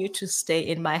allowing you to stay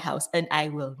in my house and I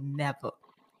will never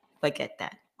forget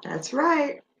that. That's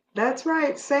right. That's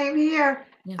right. Same here.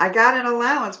 Yeah. I got an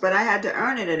allowance, but I had to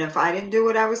earn it. And if I didn't do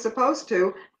what I was supposed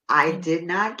to, I did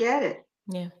not get it.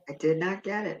 Yeah. I did not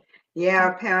get it. Yeah,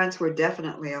 our parents were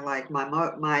definitely alike. My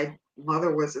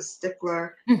mother was a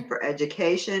stickler for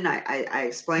education. I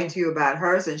explained to you about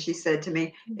hers, and she said to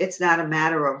me, it's not a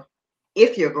matter of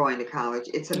if you're going to college,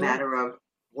 it's a matter of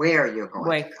where you're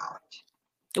going to college.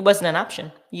 It wasn't an option.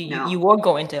 You were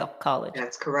going to college.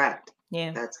 That's correct.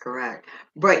 Yeah. That's correct.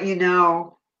 But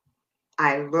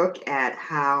I look at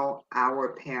how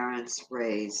our parents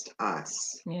raised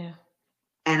us. Yeah.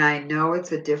 And I know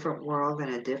it's a different world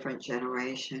and a different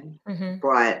generation,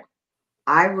 but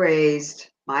I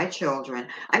raised my children.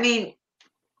 I mean,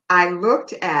 I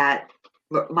looked at,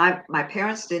 look, my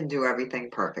parents didn't do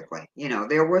everything perfectly.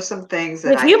 There were some things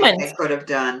that I think they could have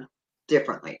done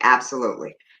differently.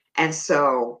 Absolutely. And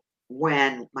so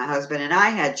when my husband and I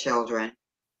had children,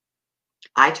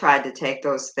 I tried to take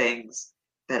those things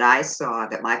that I saw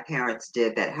that my parents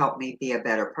did that helped me be a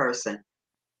better person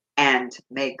and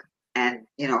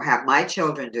have my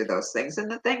children do those things. And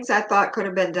the things I thought could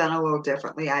have been done a little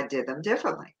differently, I did them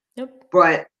differently. Yep.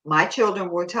 But my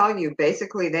children will tell you,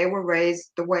 basically, they were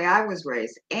raised the way I was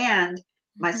raised. And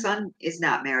my son is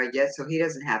not married yet, so he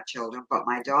doesn't have children. But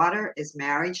my daughter is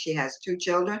married. She has 2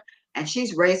 children, and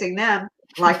she's raising them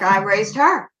like I raised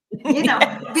her.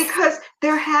 Because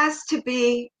there has to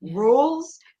be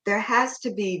rules. There has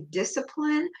to be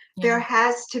discipline. There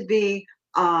has to be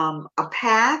a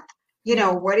path.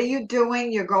 What are you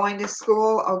doing? You're going to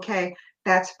school. Okay,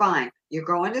 that's fine. You're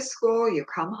going to school. You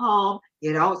come home.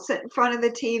 You don't sit in front of the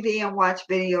TV and watch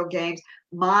video games.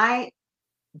 My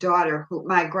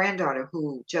granddaughter,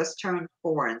 who just turned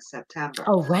 4 in September.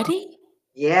 Already?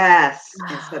 Yes,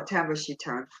 in September she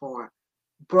turned 4.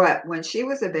 But when she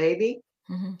was a baby,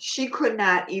 she could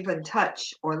not even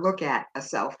touch or look at a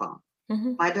cell phone.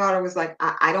 My daughter was like,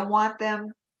 I don't want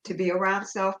them to be around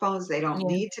cell phones. They don't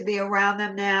need to be around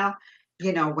them now.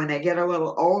 When they get a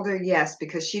little older, yes,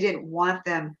 because she didn't want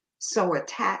them so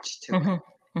attached to it.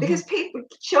 Because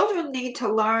children need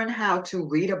to learn how to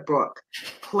read a book,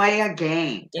 play a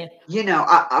game,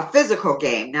 a physical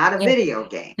game, not a video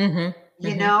game,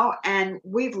 and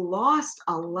we've lost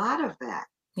a lot of that.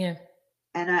 Yeah.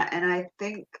 And I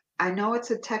think, I know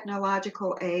it's a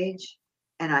technological age,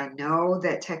 and I know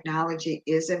that technology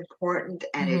is important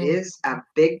and it is a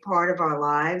big part of our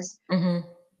lives,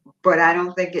 but I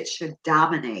don't think it should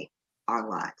dominate our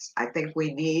lives. I think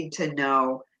we need to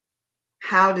know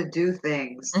how to do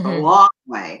things the long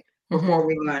way before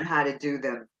we learn how to do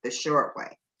them the short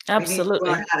way. Absolutely. We need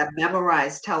to learn how to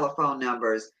memorize telephone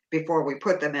numbers before we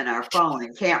put them in our phone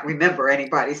and can't remember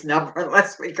anybody's number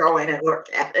unless we go in and look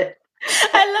at it.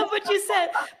 I love what you said,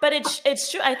 but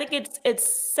it's true. I think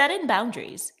it's setting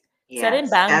boundaries. Yes, setting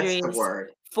boundaries that's the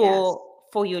word.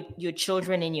 for your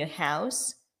children in your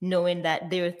house, knowing that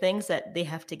there are things that they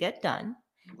have to get done.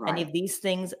 Right. And if these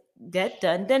things get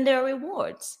done, then there are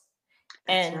rewards.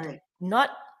 That's and right.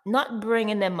 not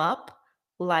bringing them up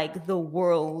like the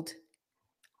world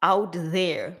out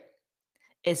there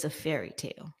is a fairy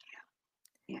tale.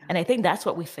 Yeah. And I think that's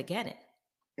what we forget.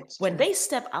 When true. they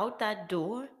step out that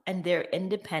door and they're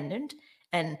independent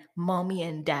and mommy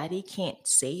and daddy can't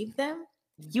save them,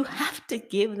 you have to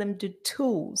give them the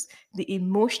tools, the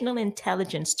emotional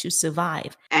intelligence to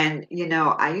survive. And,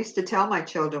 I used to tell my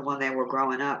children when they were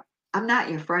growing up, I'm not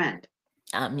your friend.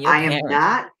 I'm your I parent. am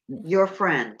not your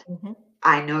friend. Mhm.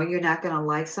 I know you're not going to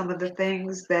like some of the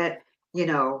things that,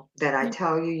 that I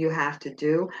tell you have to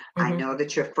do. I know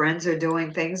that your friends are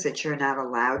doing things that you're not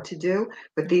allowed to do,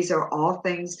 but these are all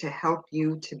things to help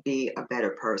you to be a better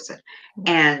person.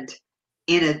 And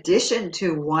in addition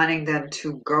to wanting them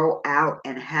to go out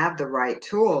and have the right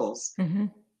tools,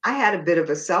 I had a bit of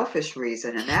a selfish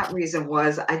reason. And that reason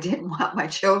was I didn't want my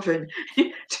children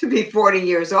to be 40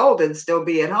 years old and still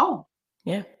be at home.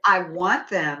 Yeah. I want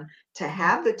them to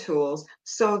have the tools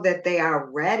so that they are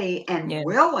ready and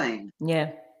willing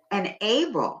and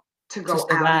able to go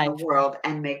out in the world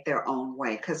and make their own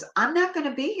way. Because I'm not going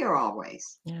to be here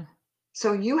always. Yeah.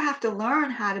 So you have to learn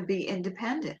how to be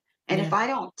independent. And if I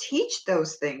don't teach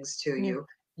those things to you,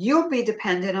 you'll be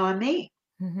dependent on me.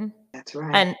 That's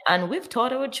right. And we've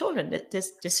taught our children that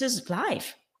this is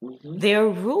life. There are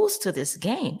rules to this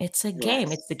game. It's a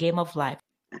game. It's the game of life.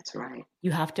 That's right.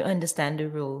 You have to understand the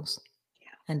rules.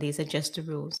 And these are just the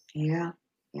rules. Yeah.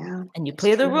 Yeah. And you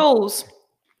play the rules,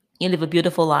 you live a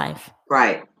beautiful life.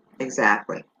 Right.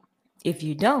 Exactly. If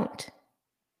you don't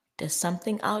there's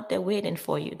something out there waiting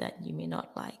for you that you may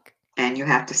not like. And you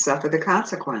have to suffer the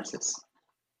consequences.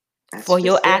 That's For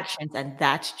your just it. actions, and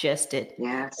that's just it.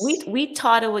 Yes. We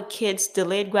taught our kids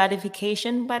delayed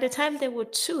gratification. By the time they were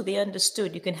 2, they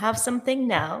understood you can have something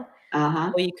now,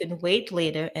 Uh-huh. or you can wait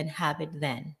later and have it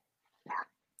then.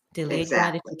 Delayed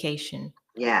Exactly. gratification.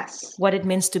 Yes. What it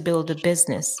means to build a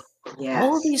business. All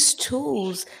Yes. these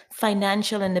tools,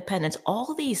 financial independence,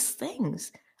 all these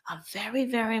things are very,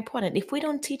 very important. If we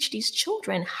don't teach these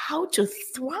children how to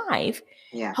thrive,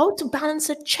 Yeah. how to balance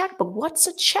a checkbook, what's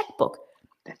a checkbook?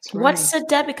 That's right. What's a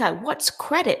debit card? What's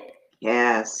credit?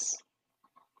 Yes.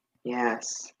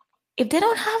 Yes. If they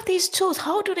don't have these tools,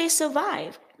 how do they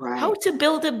survive? Right. How to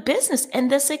build a business in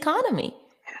this economy?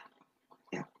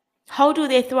 Yeah. How do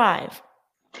they thrive?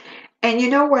 And you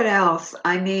know what else?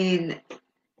 I mean,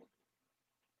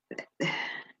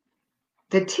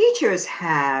 the teachers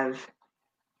have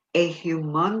a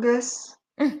humongous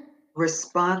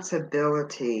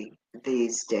responsibility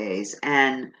these days.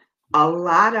 And a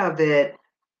lot of it,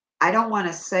 I don't want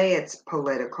to say it's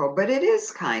political, but it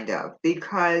is kind of,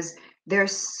 because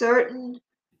there's certain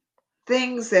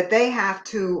things that they have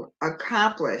to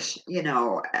accomplish,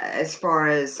 as far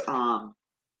as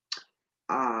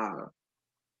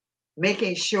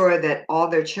making sure that all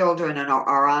their children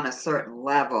are on a certain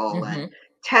level, and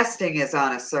testing is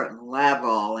on a certain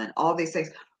level, and all these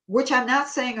things, which I'm not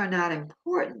saying are not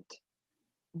important,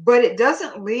 but it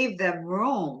doesn't leave them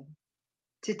room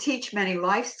to teach many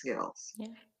life skills. Yeah.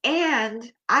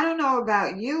 And I don't know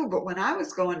about you, but when I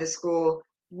was going to school,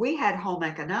 we had home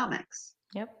economics.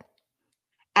 Yep.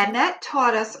 And that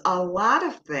taught us a lot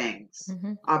of things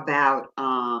about,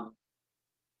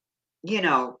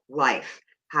 life,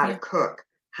 how to cook,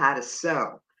 how to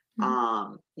sew,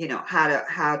 how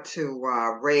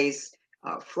to raise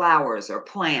flowers or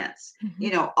plants,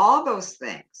 all those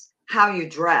things, how you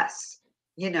dress,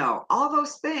 all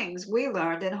those things we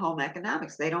learned in home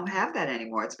economics. They don't have that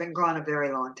anymore. It's been gone a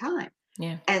very long time.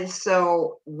 Yeah. And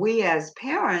so we as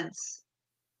parents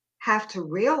have to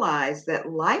realize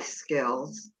that life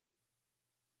skills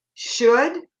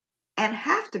should and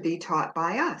have to be taught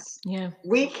by us. Yeah.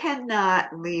 We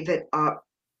cannot leave it up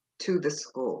to the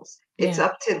schools. It's Yeah.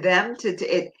 up to them to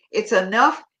it. It's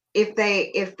enough if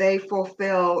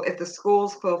the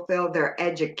schools fulfill their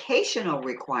educational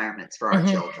requirements for our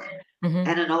children.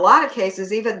 And in a lot of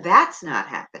cases, even that's not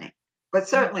happening. But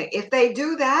certainly, if they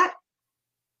do that,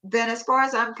 then as far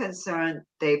as I'm concerned,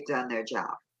 they've done their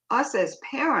job. Us as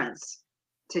parents,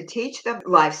 to teach them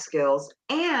life skills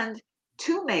and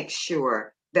to make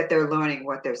sure that they're learning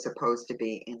what they're supposed to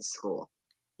be in school.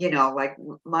 Like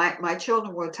my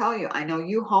children will tell you, I know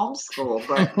you homeschool,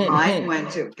 but mine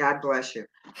went to, God bless you.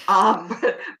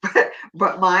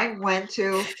 But mine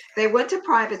they went to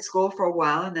private school for a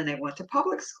while, and then they went to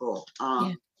public school.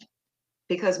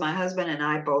 Because my husband and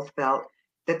I both felt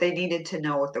that they needed to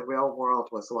know what the real world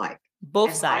was like.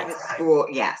 Both sides. Private school,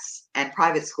 yes. And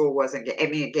private school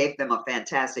it gave them a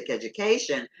fantastic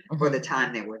education for the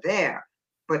time they were there,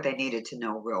 but they needed to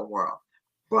know real world.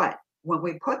 But when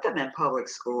we put them in public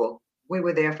school, we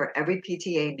were there for every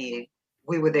PTA meeting.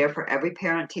 We were there for every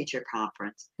parent-teacher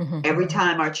conference. Every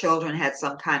time our children had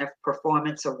some kind of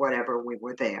performance or whatever, we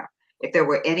were there. If there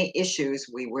were any issues,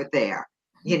 we were there.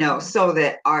 So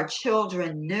that our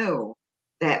children knew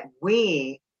that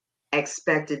we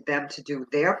expected them to do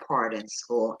their part in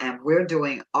school, and we're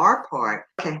doing our part.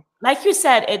 Okay. Like you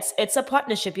said, it's a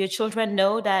partnership. Your children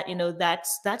know that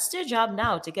that's their job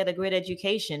now, to get a great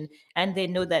education, and they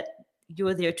know that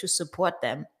you're there to support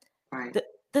them. Right.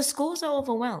 The schools are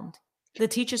overwhelmed. The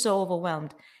teachers are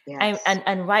overwhelmed. Yes.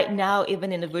 And right now,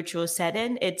 even in a virtual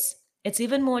setting, it's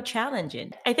even more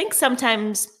challenging. I think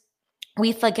sometimes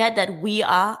we forget that we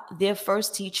are their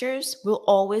first teachers. We'll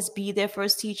always be their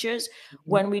first teachers.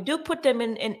 When we do put them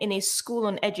in a school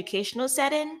and educational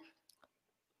setting,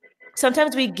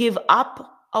 sometimes we give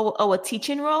up our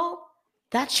teaching role.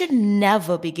 That should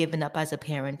never be given up as a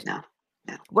parent. No.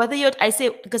 Whether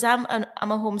because I'm a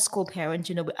homeschool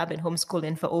parent, I've been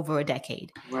homeschooling for over a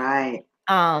decade. Right.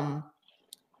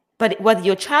 But whether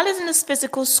your child is in a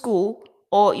physical school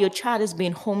or your child is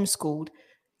being homeschooled,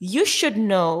 you should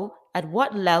know at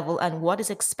what level and what is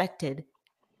expected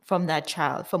from that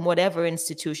child, from whatever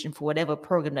institution, for whatever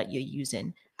program that you're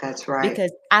using. That's right.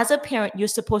 Because as a parent, you're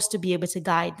supposed to be able to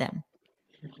guide them.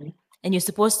 And you're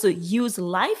supposed to use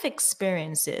life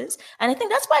experiences. And I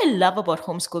think that's what I love about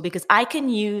homeschool, because I can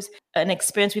use an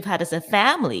experience we've had as a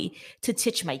family to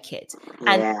teach my kids.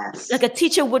 And like a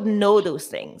teacher wouldn't know those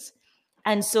things.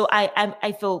 And so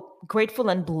I feel grateful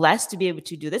and blessed to be able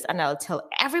to do this. And I'll tell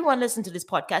everyone listening to this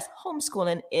podcast,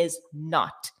 homeschooling is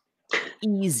not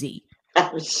easy.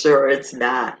 I'm sure it's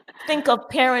not. Think of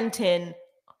parenting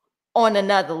on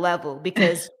another level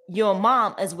because you're a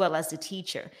mom as well as the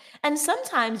teacher. And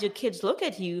sometimes your kids look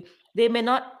at you, they may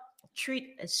not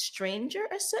treat a stranger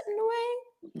a certain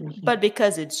way, Mhm. but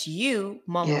because it's you,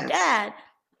 mom or Yes. dad,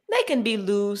 they can be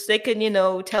loose. They can,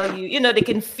 tell you, they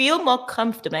can feel more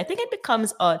comfortable. I think it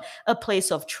becomes a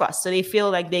place of trust. So they feel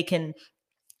like they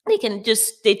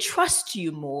trust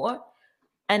you more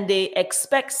and they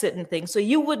expect certain things. So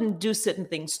you wouldn't do certain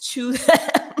things to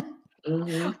them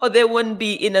Hmm. or they wouldn't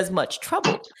be in as much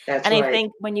trouble. That's And I right.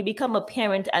 think when you become a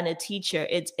parent and a teacher,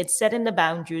 it's setting the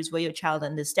boundaries where your child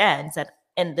understands that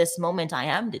in this moment I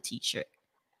am the teacher.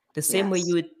 The same way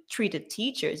you Yes. would treat a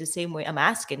teacher is the same way I'm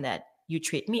asking that you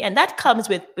treat me. And that comes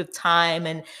with time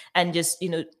and just,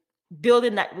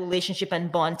 building that relationship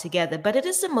and bond together. But it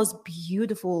is the most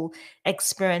beautiful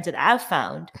experience that I've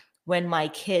found when my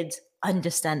kids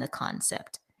understand the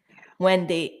concept, when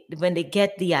they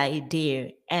get the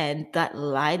idea and that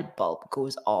light bulb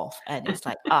goes off and it's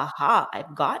like, aha,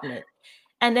 I've gotten it.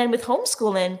 And then with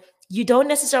homeschooling, you don't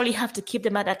necessarily have to keep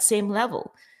them at that same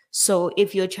level. So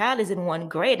if your child is in one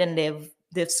grade and they've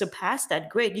surpassed that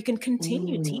grade, you can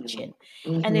continue Mm. teaching.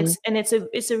 And Hmm.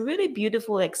 it's a really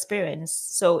beautiful experience.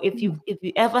 So if you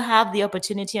ever have the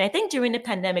opportunity, and I think during the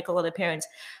pandemic, a lot of parents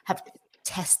have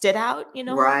tested out,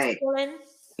 Right. homeschooling.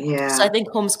 So I Yeah. think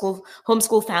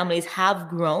homeschool families have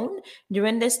grown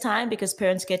during this time because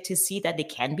parents get to see that they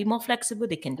can be more flexible,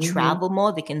 they can Hmm. travel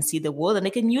more, they can see the world, and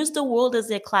they can use the world as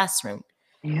their classroom.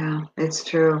 Yeah, it's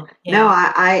true. No,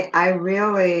 Yeah. I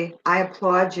really I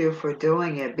applaud you for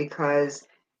doing it because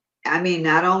I mean,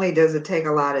 not only does it take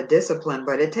a lot of discipline,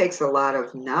 but it takes a lot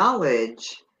of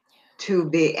knowledge to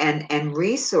be and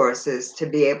resources to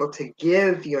be able to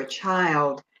give your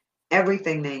child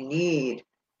everything they need,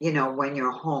 when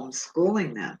you're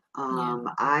homeschooling them. Yeah.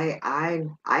 I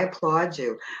applaud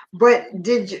you. But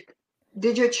did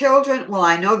your children, well,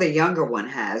 I know the younger one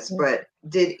has, Yeah. but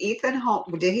did he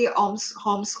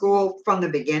homeschool from the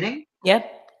beginning?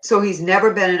 Yep. So he's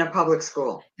never been in a public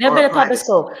school Never or been a a public private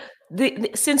school. school.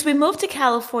 Since we moved to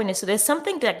California, so there's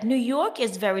something that New York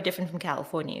is very different from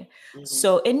California. Mhm.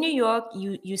 So in New York,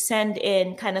 you send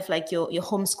in kind of like your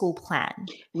homeschool plan.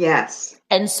 Yes.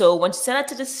 And so once you send it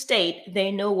to the state,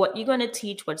 they know what you're going to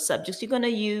teach, what subjects you're going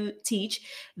to teach,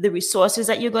 the resources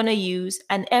that you're going to use.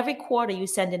 And every quarter, you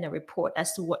send in a report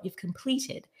as to what you've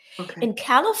completed. Okay. In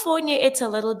California, it's a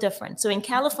little different. So in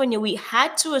California, we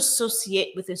had to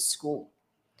associate with a school.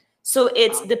 So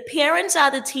it's Oh. the parents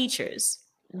are the teachers,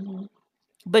 Mhm.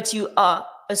 but you are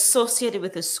associated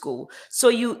with a school. So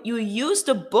you use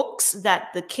the books that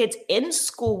the kids in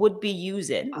school would be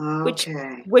using, which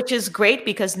Okay. which is great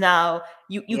because now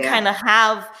you Yeah. kind of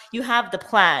have the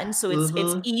plan, so it's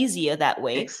Mhm. easier that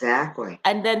way. Exactly.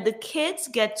 And then the kids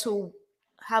get to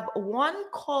have one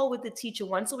call with the teacher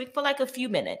once a week for like a few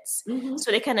minutes. Mhm.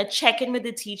 So they kind of check in with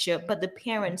the teacher, but the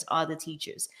parents are the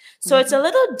teachers. So it's a Mhm.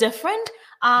 little different.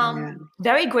 Yeah.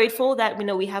 Very grateful that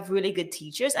we have really good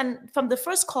teachers. And from the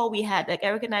first call we had, like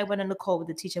Eric and I went on the call with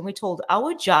the teacher and we told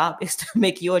our job is to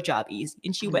make your job easy.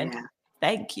 And she went, Yeah.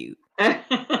 thank you.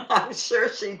 I'm sure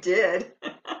she did.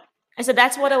 I said,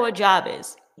 that's what our job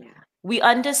is. Yeah. We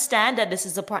understand that this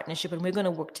is a partnership and we're going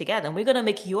to work together and we're going to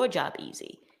make your job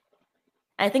easy.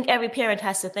 I think every parent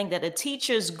has to think that a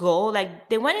teacher's goal, like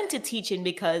they went into teaching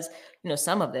because,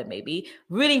 some of them maybe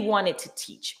really wanted to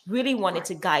teach, really wanted Right.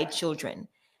 to guide children.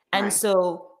 And Right.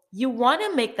 so you want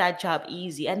to make that job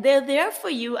easy. And they're there for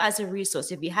you as a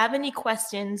resource. If you have any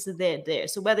questions, they're there.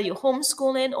 So whether you're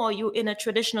homeschooling or you're in a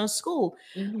traditional school,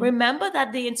 Mhm. remember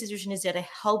that the institution is there to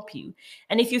help you.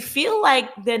 And if you feel like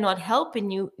they're not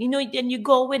helping you, then you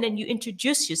go in and you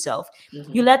introduce yourself.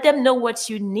 You Mhm. let them know what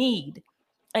you need,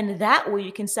 and that way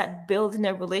you can start building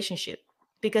a relationship.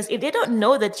 Because if they don't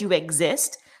know that you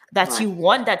exist, that Right. you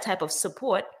want that type of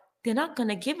support, they're not going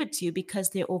to give it to you because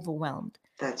they're overwhelmed.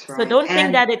 That's So right. don't think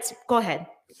And that go ahead.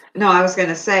 no, I was going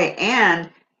to say, and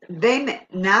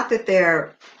not that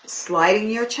they're slighting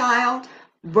your child,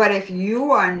 but if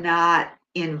you are not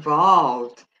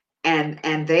involved and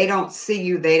they don't see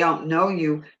you, they don't know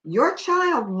you, your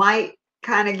child might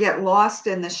kind of get lost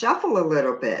in the shuffle a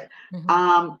little bit,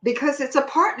 Mhm. because it's a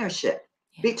partnership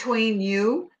Yeah. between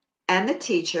you and the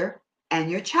teacher and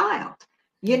your child.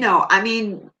 Yeah. I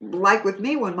mean, like with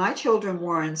me, when my children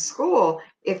were in school,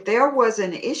 if there was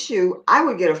an issue, I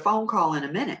would get a phone call in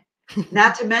a minute.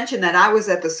 Not to mention that I was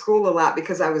at the school a lot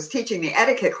because I was teaching the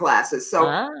etiquette classes. So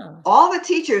Ah. all the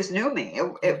teachers knew me.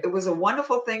 Yeah. It was a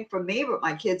wonderful thing for me, but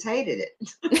my kids hated it.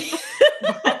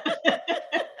 but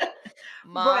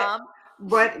Mom.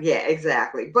 but yeah,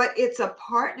 exactly. But it's a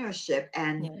partnership,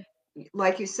 and Yeah.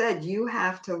 like you said, you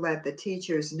have to let the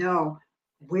teachers know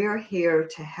we're here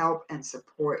to help and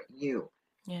support you.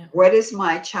 Yeah. What is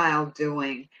my child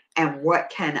doing, and what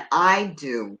can I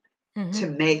do Mm-hmm. to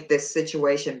make this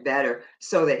situation better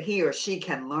so that he or she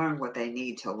can learn what they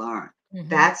need to learn? Mm-hmm.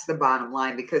 That's the bottom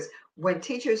line, because when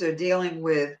teachers are dealing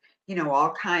with,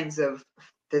 all kinds of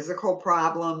physical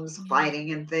problems, Yeah.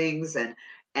 fighting and things, and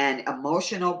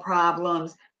emotional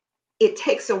problems, it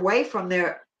takes away from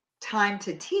their time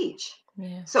to teach.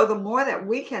 Yeah. So the more that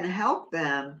we can help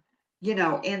them, in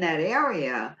that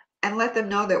area, and let them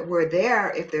know that we're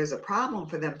there if there's a problem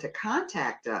for them to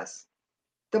contact us,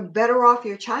 the better off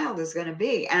your child is going to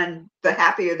be, and the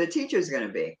happier the teacher is going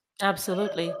to be.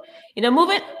 Absolutely.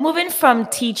 Moving from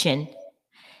teaching,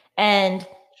 and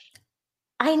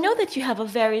I know that you have a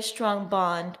very strong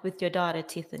bond with your daughter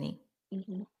Tiffany,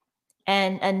 Mhm.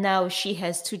 and now she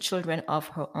has two children of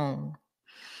her own.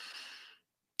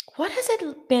 What has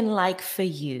it been like for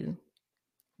you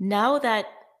now that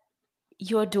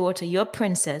your daughter, your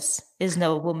princess, is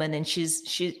now a woman and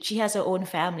she has her own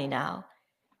family now,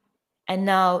 and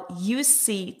now you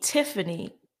see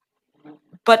Tiffany,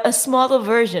 but a smaller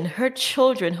version. Her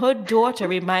children, her daughter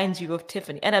reminds you of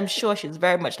Tiffany, and I'm sure she's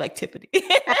very much like Tiffany.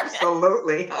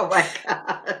 Absolutely. Oh my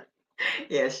God.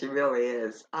 Yeah, she really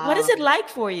is. What is it like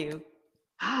for you?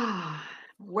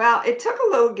 Well, it took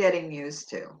a little getting used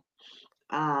to,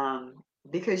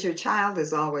 because your child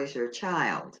is always your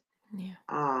child. Yeah.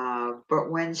 But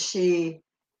when she,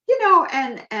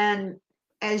 and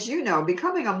as you know,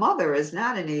 becoming a mother is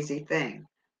not an easy thing.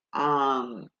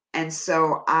 And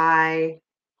so I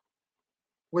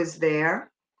was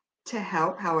there to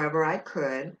help however I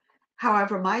could.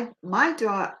 However, my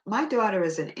daughter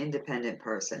is an independent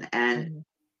person, and Mhm.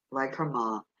 like her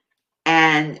mom,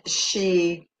 and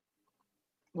she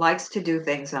likes to do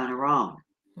things on her own.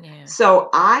 Yeah. So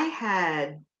I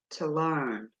had to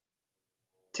learn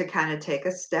to kind of take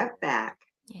a step back.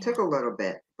 Yeah. Took a little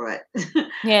bit, but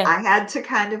Yeah. I had to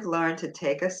kind of learn to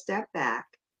take a step back.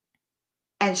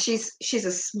 And she's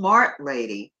a smart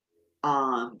lady.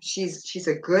 She's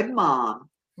a good mom,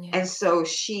 Yeah. and so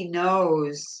she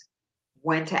knows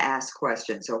when to ask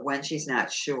questions, or when she's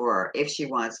not sure if she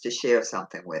wants to share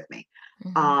something with me.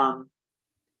 Hmm. Um,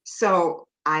 so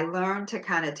I learned to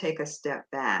kind of take a step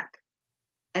back,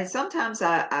 and sometimes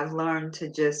I've learned to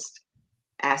just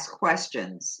ask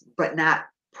questions, but not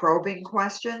probing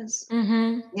questions.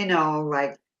 Hmm.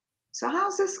 Like, so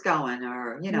how's this going?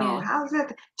 Or, Yeah. how's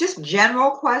that? Just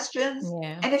general questions.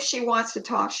 Yeah. And if she wants to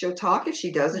talk, she'll talk. If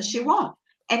she doesn't, she Mhm. won't.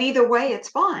 And either way, it's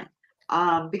fine.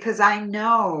 Because I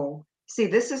know, see,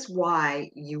 this is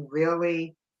why you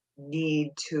really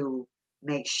need to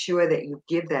make sure that you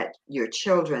give that your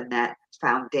children that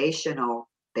foundational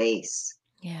base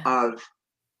Yeah. of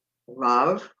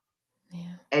love,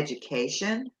 Yeah.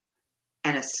 education,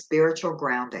 and a spiritual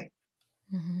grounding.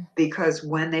 Hmm. Because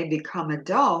when they become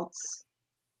adults,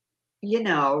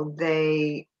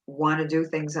 they want to do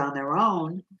things on their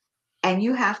own, and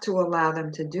you have to allow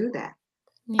them to do that.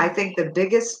 I Yeah. think the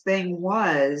biggest thing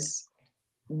was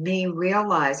me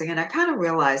realizing, and I kind of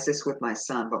realized this with my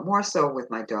son, but more so with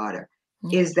my daughter,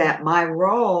 Yeah. is that my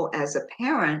role as a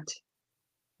parent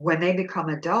when they become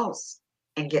adults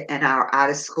and are out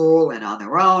of school and on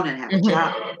their own and have a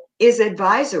job Hmm. is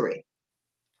advisory.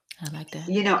 I like that.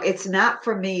 It's not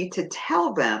for me to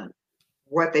tell them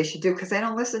what they should do, because they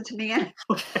don't listen to me anyway.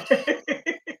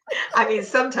 I mean,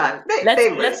 sometimes they Let's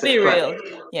listen, be but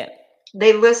real. Yeah.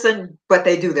 they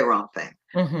do their own thing.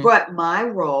 Hmm. But my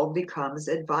role becomes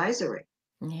advisory.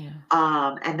 Yeah.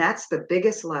 And that's the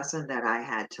biggest lesson that I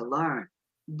had to learn.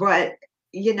 But,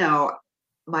 you know,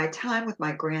 my time with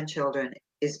my grandchildren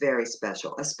is very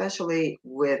special, especially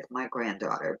with my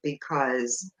granddaughter,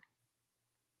 because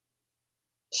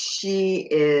she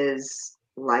is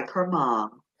like her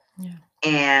mom, Yeah.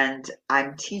 and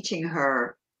I'm teaching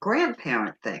her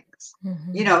grandparent things.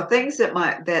 Hmm. Things that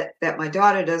my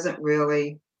daughter doesn't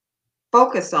really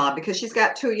focus on, because she's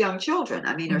got two young children.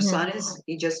 I mean, her Hmm. son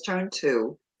he just turned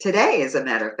 2 today, as a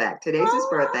matter of fact. Today's his Oh,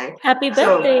 birthday. happy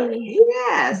So birthday.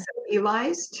 yes, Eli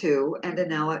is 2 and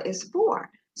Danella is 4.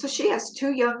 So she has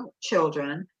two young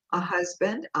children, a Yeah.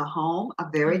 husband, a home, a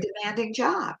very Yeah. demanding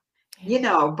job.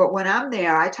 Yeah. But when I'm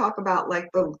there, I talk about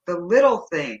like the little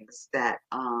things that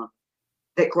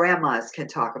grandmas can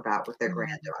talk about with their Yeah.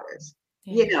 granddaughters.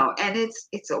 Yeah. And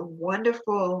it's a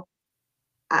wonderful,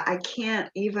 I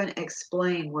can't even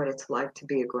explain what it's like to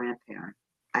be a grandparent.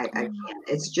 I Mm. can't.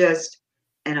 It's just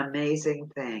an amazing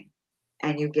thing.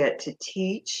 And you get to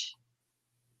teach,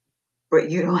 but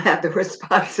you don't have the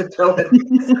responsibility.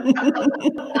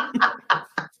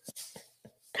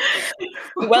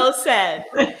 Well said.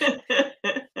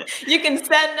 You can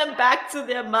send them back to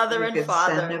their mother You and can send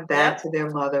father. them back Yep. to their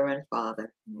mother and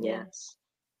father. Yeah. Yes.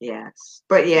 Yes.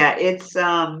 But yeah, it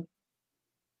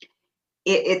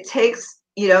takes,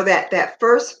 that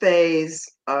first phase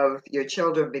of your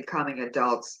children becoming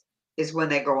adults is when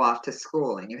they go off to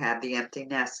school and you have the empty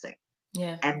nesting.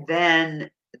 Yeah. And then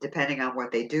depending on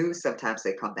what they do, sometimes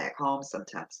they come back home,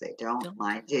 sometimes they don't.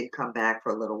 Mine did come back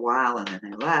for a little while and then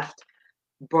they left.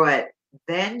 But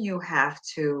then you have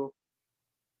to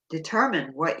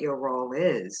determine what your role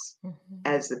is Mhm.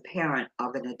 as the parent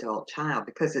of an adult child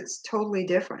because it's totally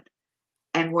different.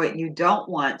 And what you don't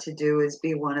want to do is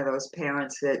be one of those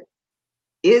parents that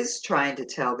is trying to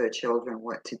tell their children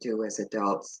what to do as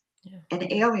adults Yeah. and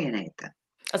alienate them.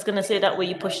 I was gonna say that way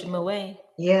you push them away.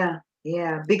 Yeah,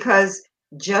 yeah, because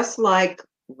just like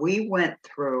we went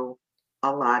through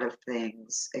a lot of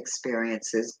things,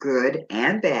 experiences, good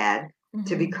and bad,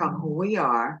 to become who we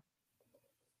are,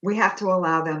 we have to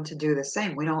allow them to do the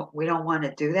same. We don't want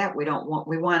to do that. We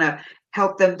want to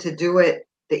help them to do it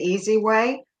the easy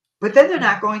way, but then they're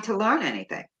not going to learn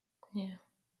anything. Yeah.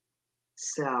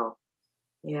 So,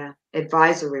 yeah,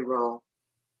 advisory role.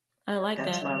 I like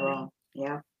That's that. my role.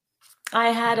 Yeah. I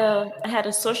had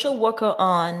a social worker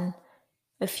on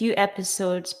a few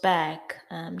episodes back,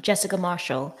 Jessica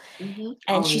Marshall, and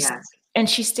Oh, yes.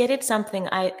 she stated something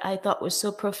I thought was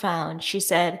so profound. She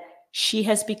said she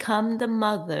has become the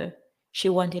mother she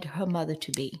wanted her mother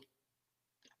to be.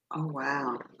 Oh,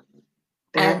 wow.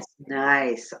 And That's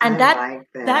nice. and I that like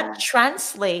that that.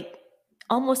 translate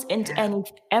almost into Yeah.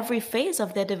 every phase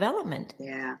of their development.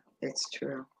 Yeah. It's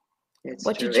true. It's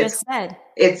What you true. just said.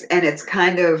 It's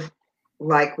kind of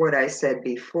like what I said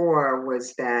before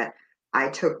was that I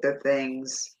took the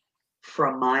things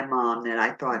from my mom that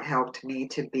I thought helped me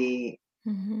to be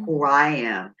Hmm. who I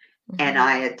am, and Hmm.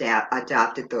 I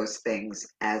adopted those things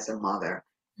as a mother.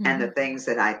 And Hmm. the things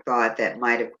that I thought that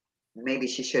might have maybe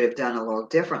she should have done a little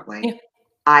differently, Yeah,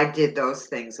 I did those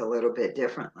things a little bit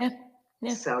differently. yeah,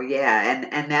 yeah, So yeah,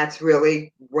 and that's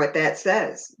really what that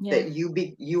says, yeah, that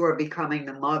you are becoming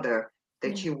the mother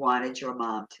that yeah, you wanted your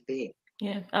mom to be.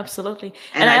 yeah, absolutely.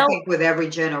 And And I think with every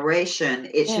generation,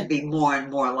 it yeah, should be more and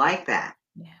more like that,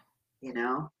 yeah, you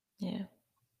know? yeah.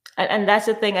 And that's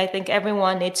the thing. I think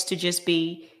everyone needs to just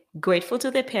be grateful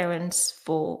to their parents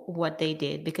for what they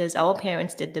did because our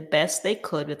parents did the best they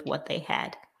could with what they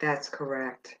had. That's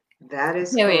correct. That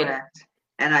is Period. correct.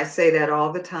 And I say that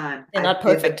all the time. They're I not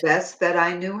did the perfect. best that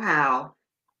I knew how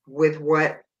with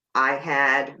what I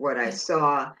had, what I Yeah,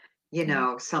 saw.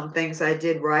 yeah, Some things I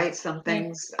did right, some yeah.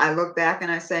 things I look back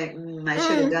and I say, I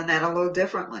should have Mm. done that a little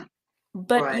differently.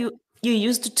 But But you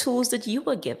used the tools that you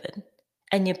were given,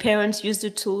 and your parents used the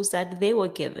tools that they were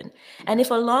given. And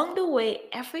if along the way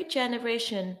every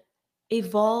generation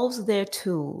evolves their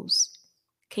tools,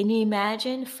 can you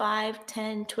imagine 5,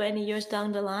 10, 20 years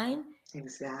down the line what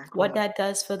exactly. that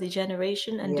does for the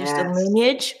generation and just the Yes.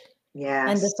 lineage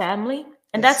and the Yes. family?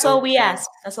 And It's that's so all we true. ask.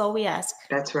 That's all we ask.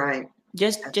 That's right.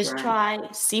 Just That's just right.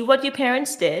 try, see what your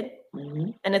parents did Hmm.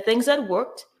 and the things that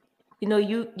worked.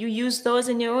 You use those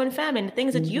in your own family, and the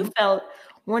things that you Hmm. felt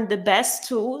weren't the best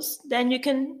tools, then you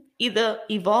can either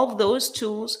evolve those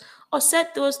tools or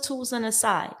set those tools on the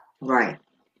side. Right.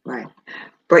 Right.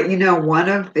 But one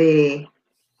of the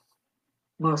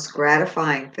most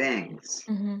gratifying things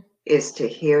Hmm. is to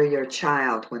hear your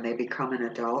child, when they become an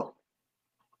adult,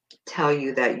 tell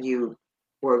you that you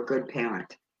were a good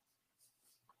parent.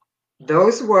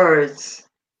 Those words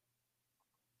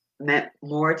meant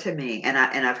more to me, and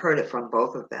I've heard it from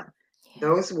both of them. Yeah.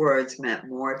 Those words meant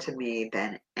more to me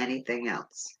than anything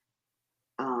else.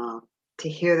 To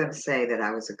hear them say that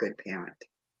I was a good parent,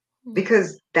 Yeah.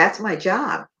 because that's my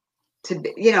job. To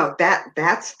be,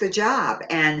 that's the job,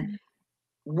 and Yeah.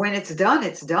 when it's done,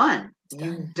 it's done. It's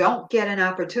You done. don't get an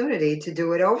opportunity to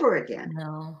do it over again.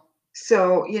 No.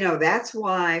 So, that's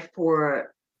why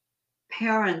for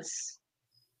parents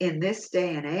in this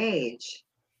day and age,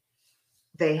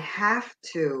 they have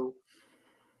to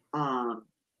um,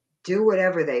 do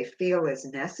whatever they feel is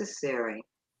necessary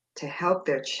to help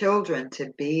their children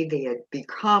to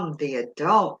become the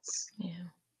adults Yeah.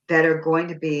 that are going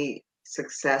to be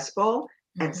successful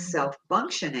and Hmm.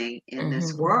 self-functioning in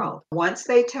this Hmm. world. Once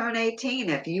they turn 18,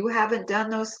 if you haven't done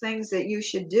those things that you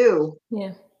should do,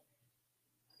 Yeah.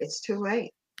 it's too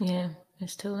late. Yeah.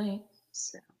 It's too late.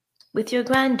 So, With your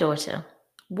granddaughter,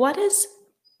 what is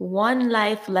one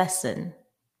life lesson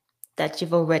that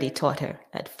you've already taught her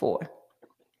at 4?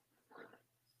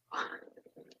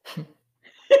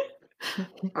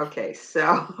 okay,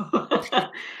 so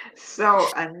so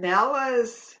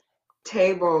Anella's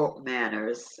table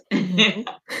manners Mhm.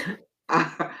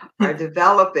 are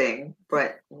developing,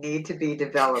 but need to be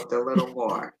developed a little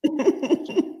more.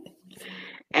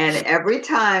 And every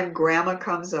time grandma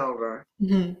comes over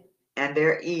Mhm. and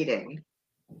they're eating,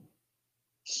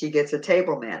 she gets a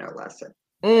table manner lesson.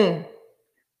 Mm.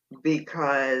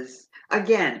 Because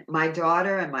again, my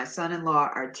daughter and my son-in-law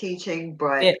are teaching,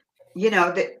 but Yeah.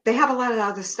 they have a lot of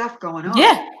other stuff going on.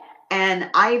 Yeah. And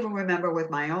I even remember with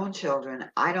my own children,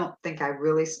 I don't think I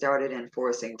really started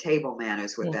enforcing table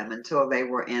manners with Yeah. them until they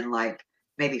were in like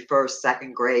maybe first,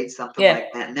 second grade, something Yeah.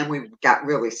 like that. And then we got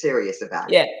really serious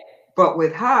about it. Yeah. But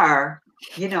with her,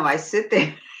 I sit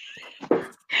there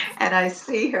and I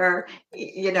see her,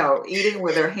 eating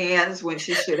with her hands when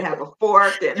she should have a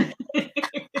fork. And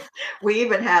we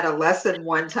even had a lesson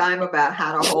one time about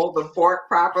how to hold the fork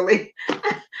properly.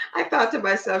 I thought to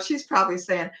myself, she's probably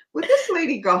saying, would this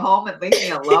lady go home and leave me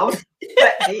alone?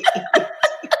 Let me eat.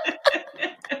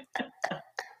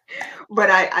 But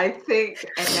I think,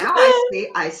 and now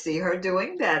I see her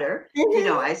doing better.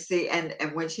 Mhm. I see, and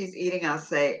when she's eating, I'll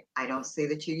say, I don't see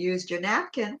that you used your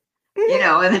napkin,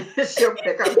 Mhm. and then she'll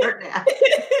pick up her napkin.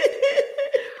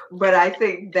 But I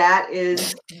think that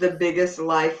is the biggest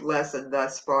life lesson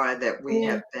thus far that we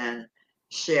Yeah. have been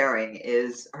sharing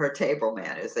is her table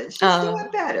manners, and she's Oh,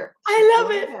 doing better. She's I love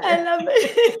doing it. I better. love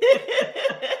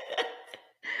it.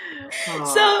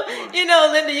 Oh So, boy.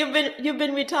 Linda, you've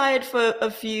been retired for a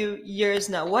few years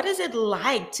now. What is it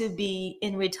like to be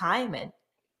in retirement?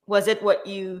 Was it what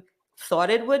you thought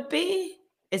it would be?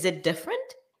 Is it different?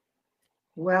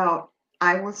 Well,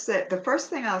 I will say the first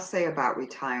thing I'll say about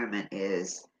retirement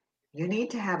is you need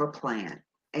to have a plan,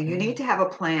 and you need Mm. to have a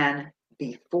plan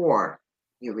before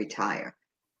you retire.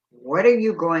 What are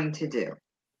you going to do?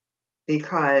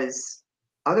 Because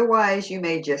otherwise, you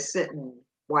may just sit and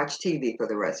watch TV for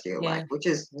the rest of your life, Yeah. which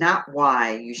is not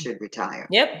why you should retire.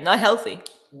 Yep, not healthy.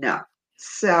 No.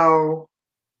 So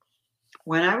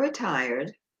when I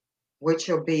retired, which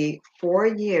will be 4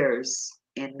 years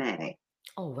in May,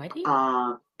 Already?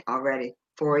 um, already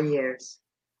 4 years,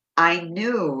 I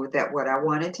knew that what I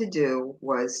wanted to do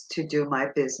was to do my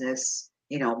business,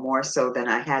 more so than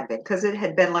I had been, because it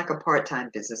had been like a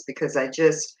part-time business, because I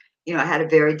just, I had a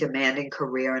very demanding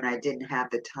career and I didn't have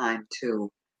the time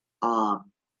to um,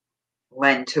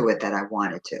 lend to it that I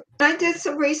wanted to. I did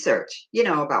some research,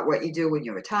 about what you do when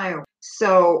you retire.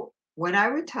 So when I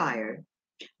retired,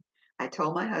 I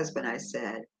told my husband, I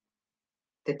said,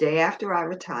 the day after I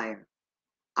retire,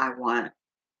 I want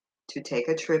to take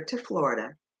a trip to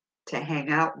Florida to hang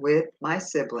out with my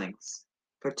siblings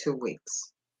for 2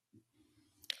 weeks.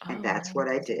 And Oh, that's what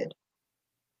I nice. did.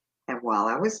 And while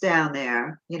I was down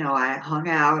there, I hung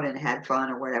out and had fun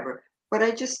or whatever. But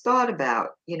I just thought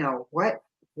about,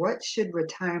 what should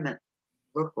retirement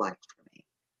look like for me?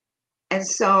 And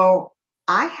so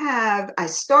I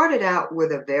started out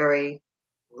with a very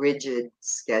rigid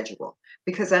schedule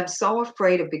because I'm so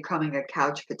afraid of becoming a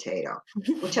couch potato,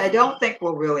 which I don't think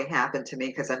will really happen to me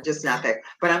because I'm just not that.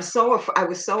 But I was so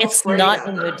It's afraid not of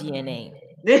in your DNA.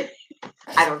 it.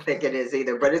 I don't think it is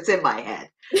either, but it's in my head.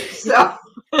 So,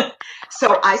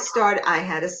 so I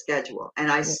had a schedule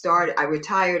and I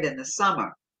retired in the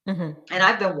summer Mhm. and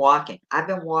I've been walking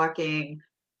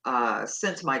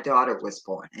since my daughter was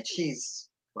born, and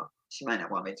well, she might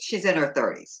not want me. She's in her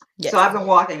 30s, so Yes. I've been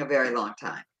walking a very long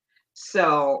time.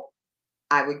 So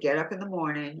I would get up in the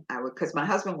morning. Because my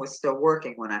husband was still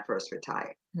working when I first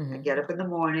retired. I Mhm. get up in the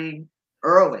morning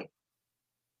early,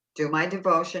 do my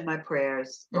devotion, my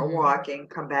prayers, go Mhm. walking,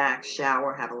 come back,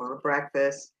 shower, have a little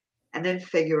breakfast, and then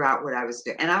figure out what I was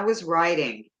doing. And I was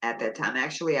writing at that time.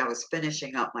 Actually, I was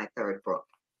finishing up my third book.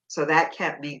 So that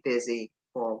kept me busy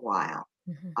for a while.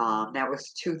 Mhm. That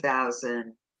was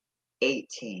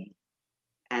 2018.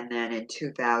 And then in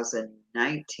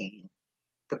 2019,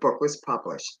 the book was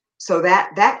published. So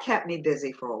that kept me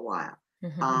busy for a while.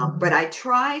 Mhm. But I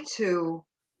tried to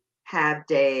have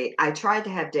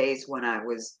days when I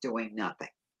was doing nothing.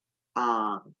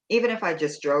 Even if I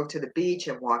just drove to the beach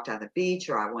and walked on the beach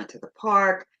or I went to the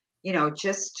park,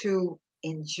 just to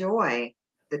enjoy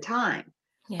the time.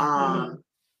 Yeah.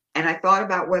 And I thought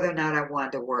about whether or not I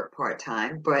wanted to work part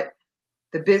time, but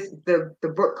the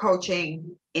book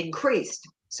coaching increased,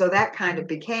 so that kind of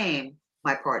became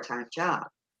my part time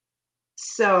job.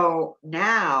 So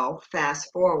now,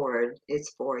 fast forward, it's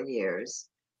 4 years.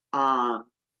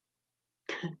 Um,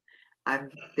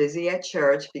 I'm busy at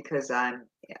church because I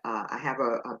have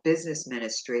a business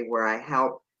ministry where I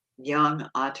help young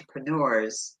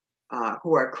entrepreneurs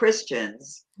who are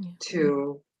Christians Yeah.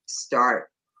 to start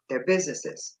their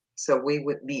businesses. So we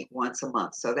would meet once a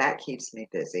month. So that keeps me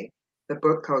busy. The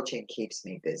book coaching keeps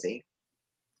me busy.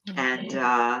 Yeah.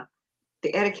 And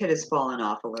the etiquette has fallen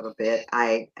off a little bit.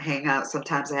 I hang out.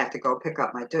 Sometimes I have to go pick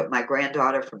up my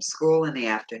granddaughter from school in the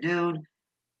afternoon.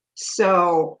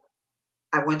 So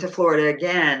I went to Florida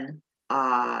again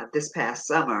this past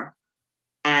summer,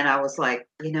 and I was like,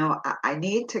 I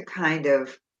need to kind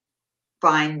of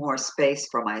find more space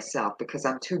for myself because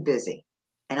I'm too busy,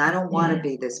 and I don't want to Mhm.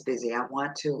 be this busy. I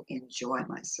want to enjoy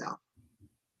myself.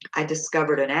 I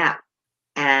discovered an app,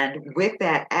 and with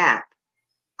that app,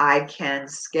 I can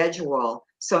schedule.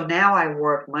 So now I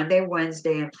work Monday,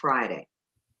 Wednesday, and Friday.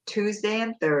 Tuesday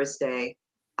and Thursday,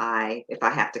 if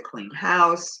I have to clean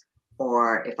house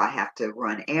or if I have to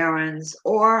run errands,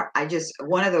 or I just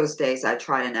one of those days I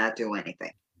try to not do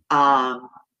anything. Um,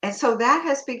 and so that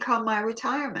has become my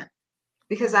retirement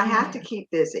because I have to keep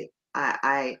busy.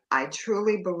 I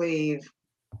truly believe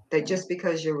that just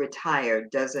because you're retired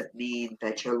doesn't mean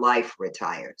that your life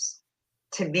retires.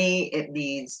 To me, it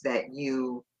means that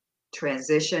you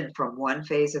transition from one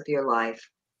phase of your life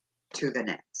to the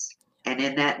next. And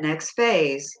in that next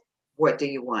phase, what do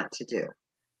you want to do?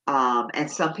 And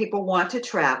some people want to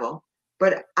travel,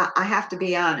 but I have to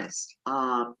be honest.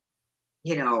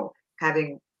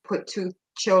 Having put two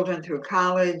children through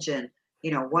college and,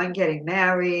 one getting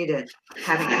married and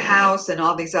having a house and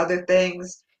all these other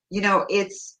things,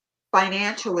 it's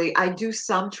financially, I do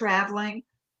some traveling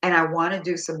and I want to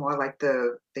do some more. Like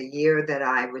the year that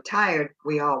I retired,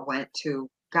 we all went to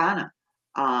Ghana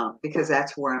because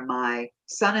that's where my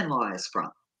son-in-law is from.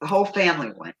 The whole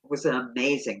family went. It was an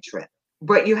amazing trip.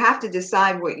 But you have to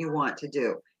decide what you want to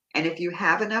do. And if you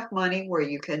have enough money where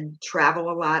you can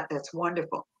travel a lot, that's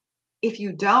wonderful. If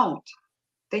you don't,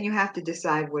 then you have to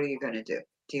decide what are you going to do.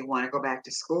 Do you want to go back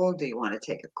to school? Do you want to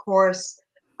take a course?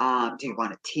 Do you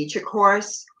want to teach a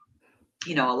course?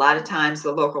 A lot of times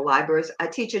the local libraries, I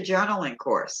teach a journaling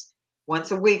course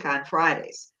once a week on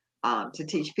Fridays to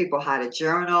teach people how to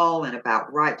journal and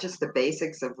about just the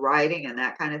basics of writing and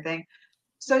that kind of thing.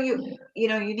 So you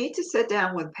need to sit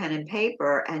down with pen and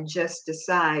paper and just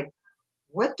decide,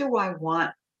 what do I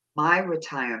want my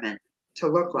retirement to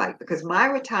look like? Because my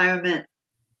retirement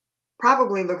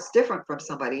probably looks different from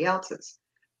somebody else's,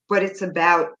 but it's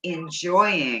about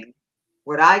enjoying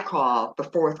what I call the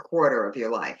fourth quarter of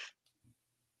your life.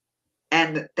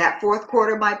 And that fourth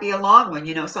quarter might be a long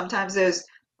one. Sometimes there's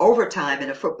overtime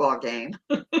in a football game.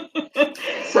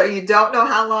 So you don't know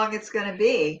how long it's going to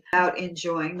be. About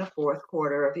enjoying the fourth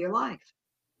quarter of your life.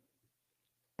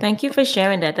 Thank you for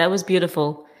sharing that. That was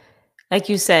beautiful. Like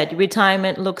you said,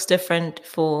 retirement looks different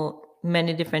for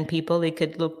many different people. It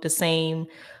could look the same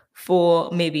for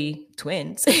maybe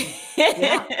twins.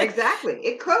 Yeah, exactly.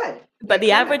 It could. But It the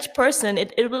could. average person,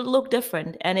 it will look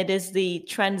different. And it is the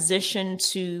transition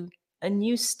to a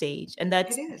new stage. And It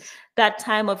that's is. that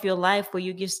time of your life where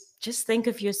you just think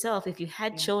of yourself. If you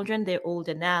had Yeah. children, they're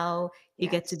older now. You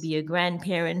get to Yes. be a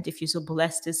grandparent if you're so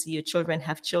blessed to see your children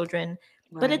have children.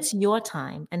 But Right. it's your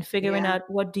time and figuring Yeah. out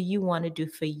what do you want to do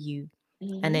for you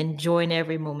and Hmm. enjoying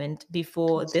every moment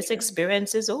before That's this true.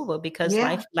 experience is over because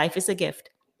Yeah, life is a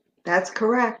gift. that's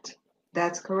correct.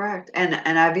 That's correct. And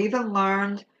I've even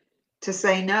learned to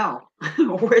say no,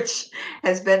 which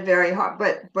has been very hard.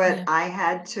 But Yeah. I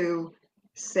had to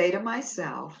say to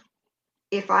myself,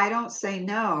 if I don't say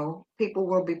no, people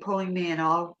will be pulling me in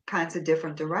all kinds of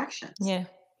different directions. Yeah.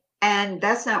 And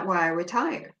that's not why I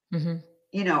retired. Hmm.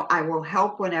 I will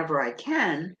help whenever I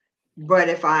can, but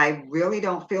if I really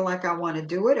don't feel like I want to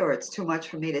do it or it's too much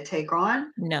for me to take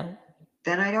on, No.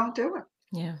 then I don't do it.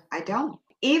 Yeah. I don't.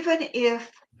 Even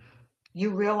if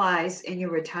you realize in your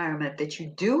retirement that you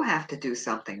do have to do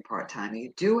something part-time,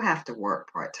 you do have to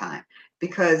work part-time,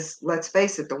 because let's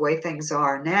face it, the way things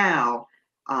are now,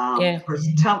 Yeah. for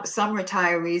some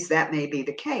retirees, that may be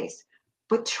the case.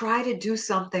 But try to do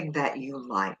something that you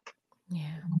like,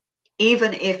 Yeah.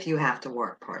 even if you have to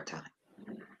work part-time.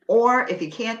 Or if you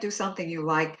can't do something you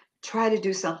like, try to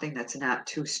do something that's not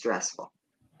too stressful,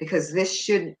 because this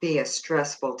shouldn't be a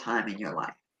stressful time in your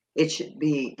life. It should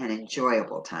be an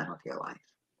enjoyable time of your life.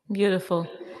 Beautiful.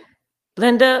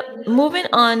 Linda, moving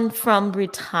on from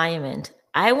retirement,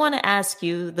 I want to ask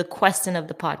you the question of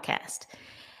the podcast.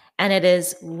 And it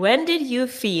is, when did you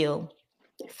feel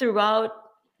throughout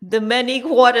the many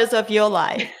quarters of your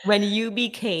life when you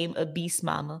became a beast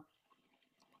mama,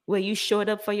 where you showed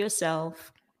up for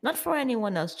yourself, not for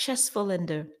anyone else, just for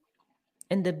Linda,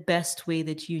 in the best way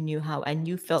that you knew how, and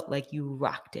you felt like you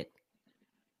rocked it?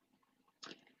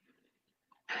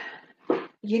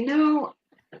 You know,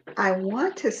 I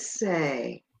want to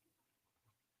say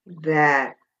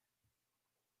that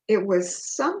it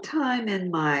was sometime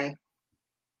in my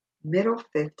middle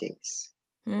 50s.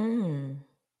 Mm.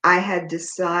 I had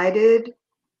decided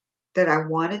that I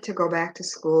wanted to go back to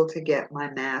school to get my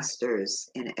master's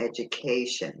in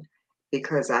education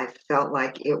because I felt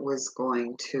like it was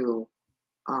going to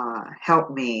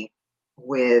help me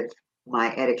with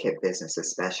my etiquette business,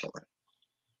 especially.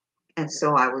 And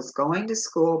so I was going to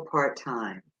school part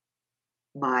time.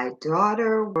 My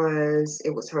daughter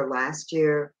it was her last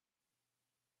year.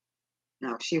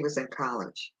 No, she was in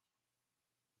college.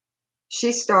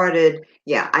 I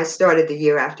started the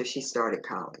year after she started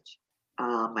college.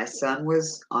 My son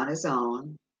was on his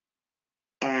own,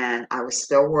 and I was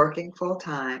still working full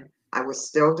time. I was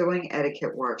still doing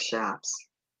etiquette workshops.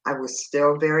 I was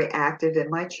still very active in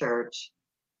my church,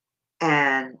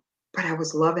 and but I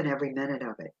was loving every minute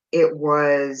of it. It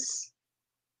was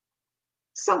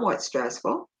somewhat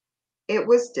stressful. It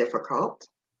was difficult,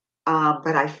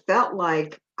 but I felt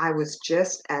like I was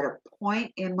just at a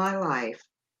point in my life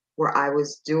where I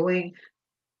was doing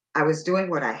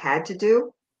what I had to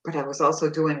do, but I was also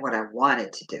doing what I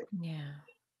wanted to do. Yeah.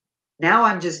 Now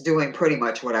I'm just doing pretty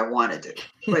much what I want to do.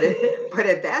 But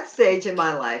at that stage in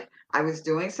my life, I was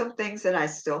doing some things that I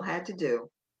still had to do,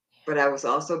 but I was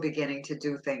also beginning to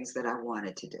do things that I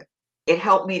wanted to do. It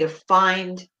helped me to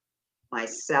find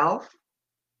myself,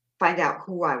 find out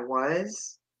who I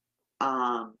was,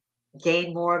 um,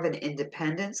 gain more of an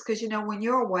independence. Because when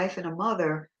you're a wife and a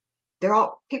mother,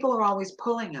 people are always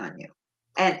pulling on you.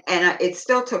 It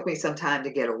still took me some time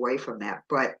to get away from that,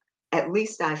 but at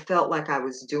least I felt like I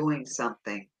was doing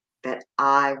something that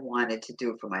I wanted to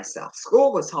do for myself.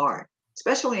 School was hard,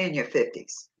 especially in your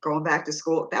 50s. Going back to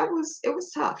school, it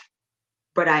was tough,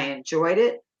 but I enjoyed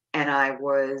it, and I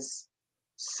was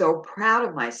so proud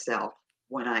of myself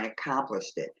when I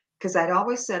accomplished it because I'd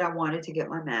always said I wanted to get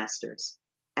my master's,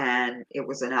 and it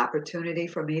was an opportunity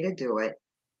for me to do it.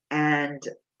 And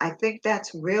I think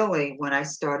that's really when I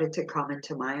started to come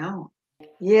into my own. I'm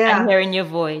Yeah, hearing your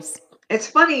voice. it's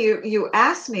funny you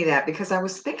asked me that because I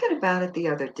was thinking about it the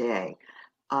other day.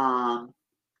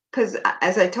 Because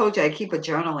as I told you, I keep a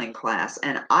journaling class,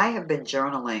 and I have been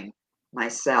journaling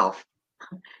myself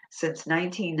since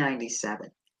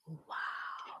 1997. Wow.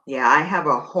 Yeah, I have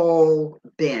a whole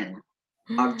bin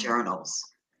of journals.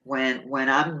 When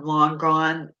I'm long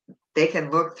gone, they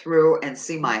can look through and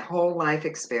see my whole life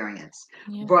experience.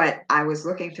 Yeah. But I was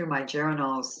looking through my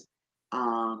journals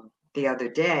the other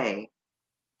day,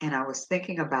 and I was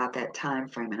thinking about that time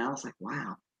frame, and I was like,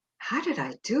 wow, how did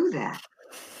I do that?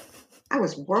 I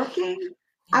was working,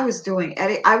 I was doing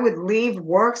edit. I would leave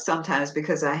work sometimes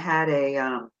because I had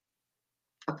a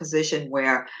position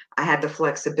where I had the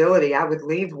flexibility. I would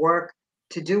leave work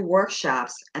to do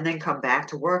workshops and then come back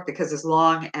to work because as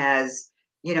long as,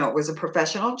 it was a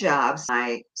professional job,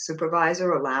 my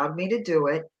supervisor allowed me to do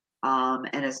it.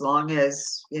 And as long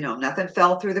as, nothing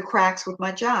fell through the cracks with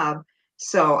my job.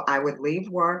 So I would leave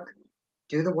work,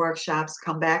 do the workshops,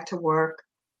 come back to work.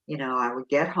 I would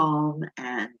get home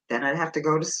and then I'd have to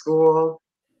go to school.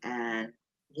 And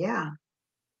yeah,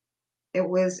 it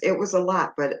was a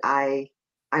lot, but I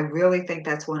really think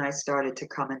that's when I started to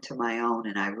come into my own,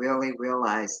 and I really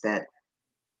realized that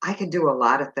I could do a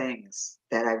lot of things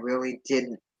that I really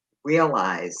didn't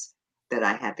realize that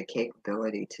I had the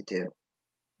capability to do.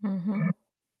 Mm-hmm.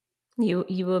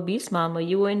 You were beast mama.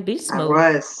 You were in beast I mode.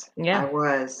 was, I Yeah.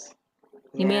 was,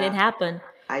 You made it yeah, happen.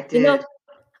 I You know, did.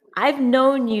 I've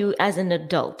known you as an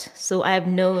adult, so I've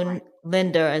known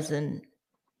Linda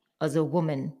as a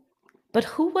woman. But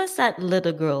who was that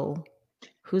little girl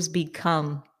who's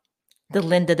become the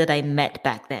Linda that I met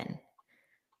back then?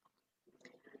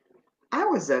 I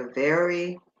was a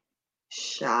very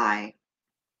shy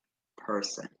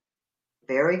person,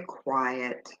 very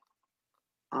quiet.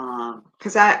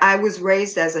 Because I was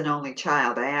raised as an only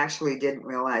child. I actually didn't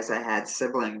realize I had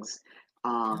siblings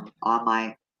on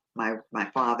my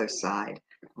father's side,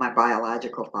 my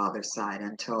biological father's side,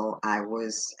 until I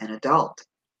was an adult,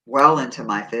 well into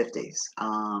my 50s.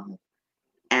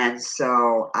 And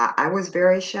so I was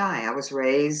very shy. I was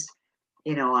raised,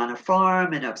 on a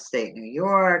farm in upstate New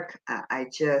York.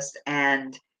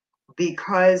 And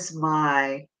because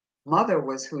my mother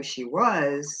was who she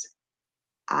was,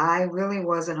 I really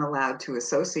wasn't allowed to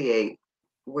associate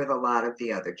with a lot of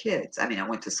the other kids. I mean, I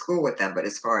went to school with them, but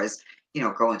as far as,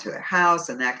 going to their house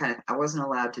and that kind of, I wasn't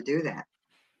allowed to do that.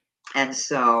 And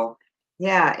so,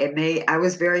 yeah, I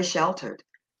was very sheltered.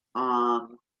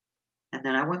 Um, and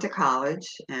then I went to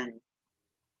college and,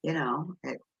 you know,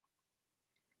 it,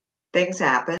 things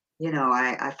happened.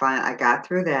 I got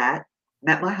through that,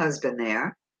 met my husband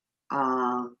there.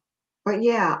 Um, but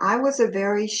yeah, I was a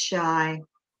very shy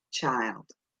child.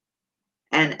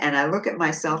 And I look at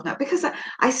myself now because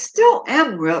I still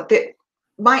am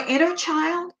my inner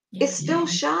child is Yeah. still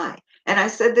shy. And I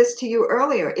said this to you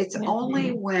earlier. It's Yeah.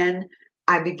 only when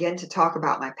I begin to talk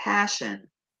about my passion,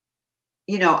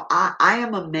 I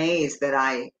am amazed that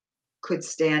I could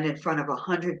stand in front of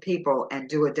 100 people and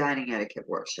do a dining etiquette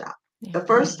workshop. Yeah. The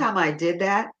first time I did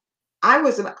that, I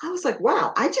was like,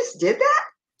 wow, I just did that?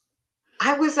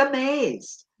 I was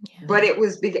amazed. Yeah. But it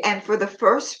was big. And for the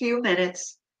first few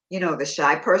minutes, the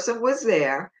shy person was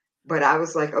there, but I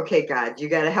was like, okay, God, you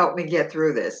got to help me get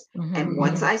through this. And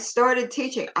once I started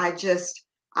teaching, I was,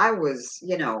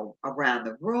 around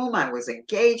the room, I was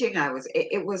engaging,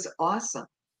 it was awesome.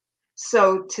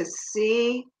 So to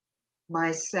see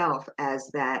myself as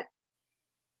that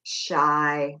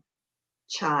shy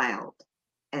child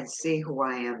and see who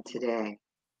I am today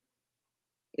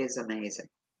is amazing.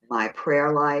 My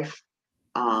prayer life,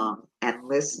 and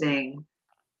listening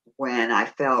when I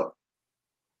felt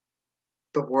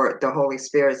the Holy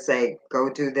Spirit say, go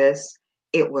do this.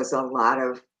 It was a lot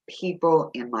of people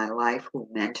in my life who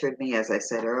mentored me, as I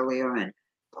said earlier, and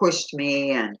pushed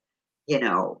me and,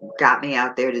 got me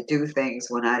out there to do things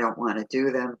when I don't want to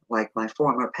do them. Like my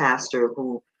former pastor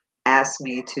who asked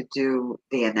me to do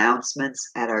the announcements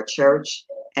at our church.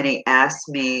 And he asked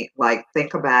me, like,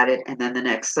 think about it. And then the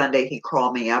next Sunday, he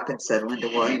called me up and said, Linda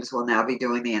Williams will now be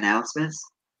doing the announcements.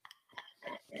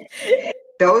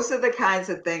 Those are the kinds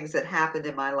of things that happened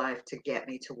in my life to get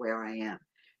me to where I am.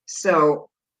 So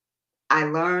I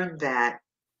learned that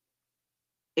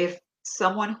if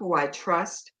someone who I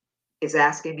trust is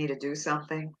asking me to do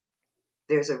something,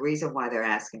 there's a reason why they're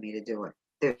asking me to do it.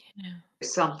 There's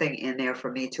something in there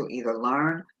for me to either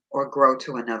learn or grow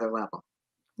to another level.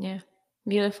 Yeah.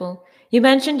 Beautiful. You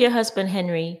mentioned your husband,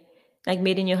 Henry, like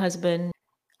meeting your husband.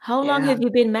 How long have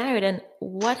you been married, and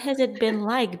what has it been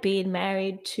like being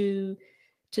married to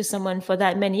someone for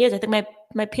that many years? I think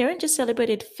my parents just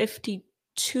celebrated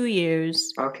 52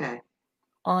 years. Okay.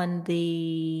 On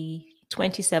the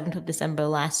 27th of December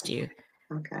last year.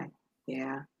 Okay.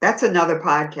 Yeah. That's another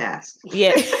podcast.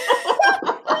 Yeah.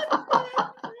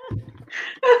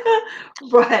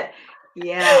 But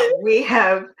yeah, we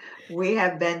have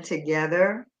been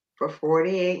together for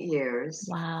 48 years.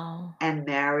 Wow. And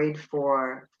married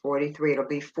for 43. It'll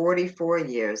be 44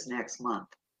 years next month.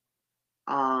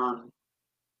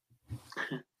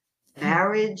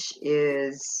 Marriage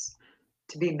is,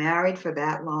 to be married for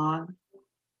that long,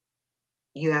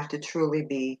 you have to truly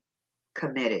be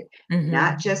committed,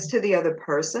 not just to the other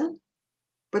person,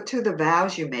 but to the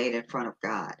vows you made in front of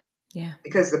God. Yeah.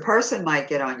 Because the person might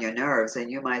get on your nerves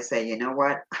and you might say, you know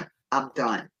what, I'm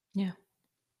done. Yeah.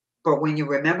 But when you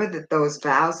remember that those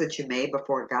vows that you made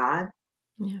before God,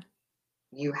 yeah,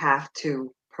 you have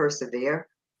to persevere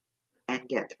and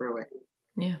get through it.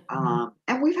 Yeah.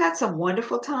 And we've had some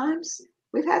wonderful times.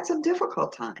 We've had some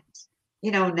difficult times.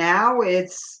 Now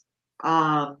it's,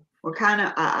 we're kind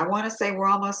of, I want to say we're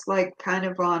almost like kind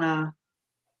of on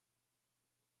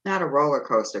not a roller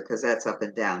coaster because that's up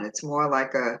and down. It's more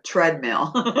like a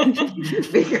treadmill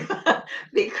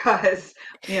because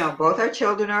both our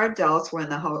children are adults. We're in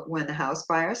the house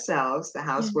by ourselves, the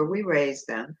house where we raised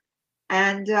them,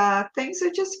 and things are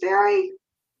just very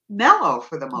mellow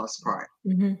for the most part.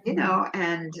 And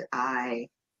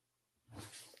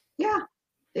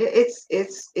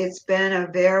it's been a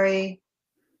very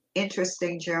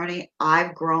interesting journey.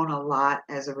 I've grown a lot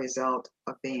as a result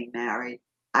of being married.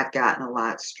 I've gotten a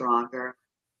lot stronger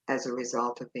as a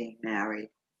result of being married.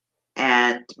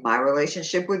 And my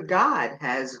relationship with God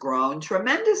has grown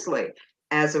tremendously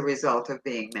as a result of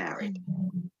being married.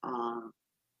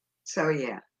 So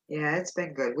yeah, it's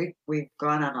been good. We've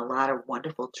gone on a lot of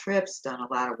wonderful trips, done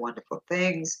a lot of wonderful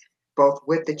things, both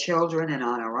with the children and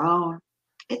on our own.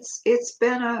 It's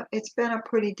been a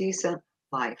pretty decent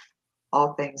life,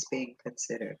 all things being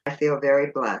considered. I feel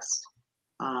very blessed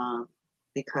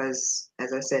because,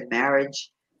 as I said,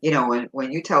 marriage.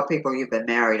 When you tell people you've been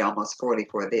married almost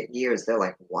 44 years, they're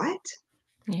like, "What?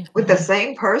 Yeah. With the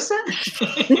same person?"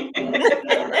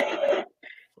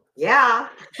 Yeah.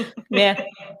 Yeah.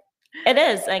 It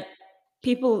is like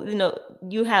people,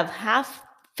 you have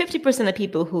 50% of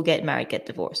people who get married get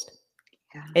divorced.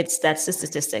 Yeah. That's the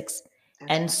statistics.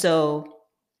 That's and right. So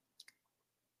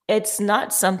it's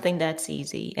not something that's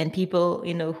easy. And people,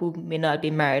 who may not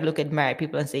be married, look at married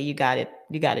people and say, you got it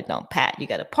down pat. You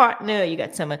got a partner, you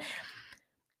got someone.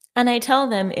 And I tell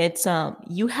them it's,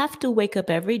 you have to wake up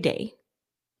every day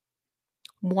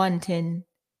wanting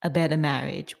a better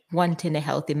marriage, wanting a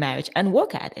healthy marriage, and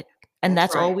work at it. And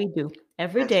that's all we do.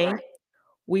 Every day,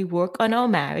 we work on our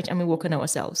marriage and we work on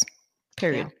ourselves.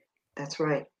 Period. Yeah, that's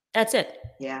right. That's it.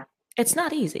 Yeah. It's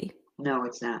not easy. No,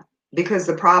 it's not. Because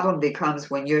the problem becomes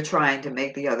when you're trying to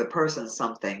make the other person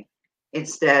something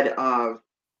instead of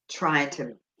trying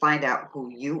to find out who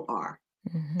you are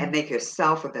and make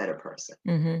yourself a better person.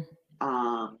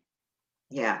 Um,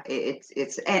 yeah,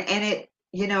 it's and it,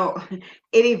 you know,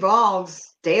 it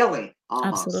evolves daily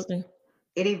almost. Absolutely.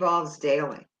 It evolves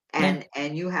daily. Yeah.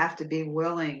 And you have to be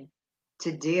willing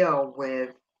to deal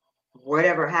with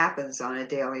whatever happens on a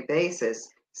daily basis.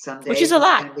 Some Which is days a it's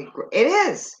lot. going to be it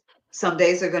is. Some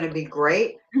days are going to be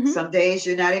great. Mhm. Some days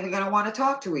you're not even going to want to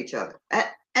talk to each other.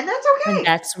 And that's And okay.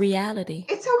 that's reality.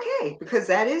 It's okay because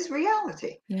that is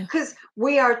reality. Yeah. Because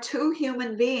we are two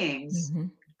human beings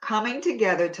Mhm. coming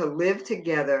together to live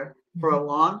together for Mhm. a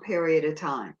long period of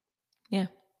time. Yeah.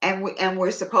 And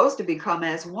we're supposed to become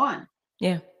as one.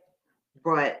 Yeah.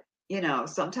 But, you know,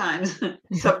 sometimes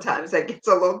sometimes that gets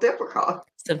a little difficult.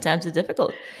 Sometimes it's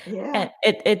difficult. Yeah, And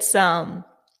it's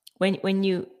when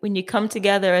you come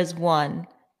together as one,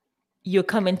 you're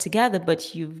coming together,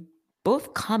 but you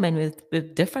both come in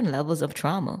with different levels of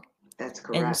trauma. that's And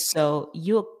correct. so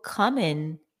you're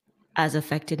coming as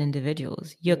affected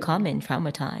individuals. You're Mhm. coming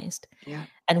traumatized. Yeah.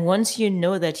 And once you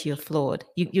know that you're flawed,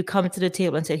 you come to the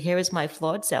table and say, here is my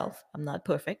flawed self. I'm not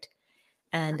perfect.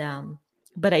 And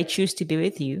but I choose to be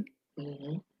with you.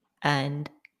 Mhm. And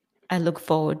I look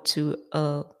forward to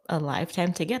a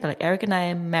lifetime together. Like Eric and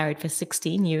I are married for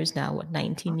 16 years now, what,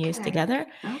 19 years Okay. together.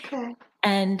 Okay.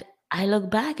 And I look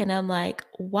back and I'm like,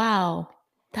 wow,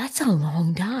 that's a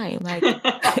long time. Like,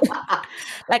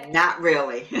 Not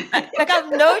really. like I've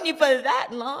known you for that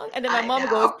long. And then I know.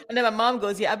 my mom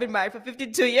goes, yeah, I've been married for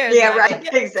 52 years Yeah, now. I go,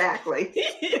 right. Exactly.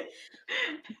 yeah.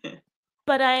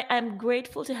 But I'm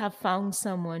grateful to have found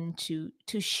someone to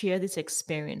share this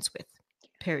experience with,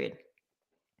 period.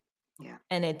 Yeah.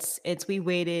 And it's we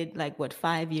waited like what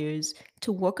 5 years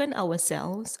to work on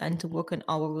ourselves and to Mhm. work on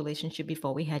our relationship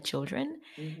before we had children.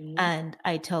 Mhm. And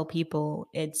I tell people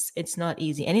it's not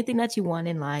easy. Anything that you want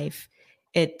in life,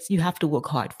 it's you have to work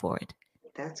hard for it.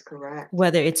 That's correct.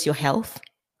 Whether it's your health,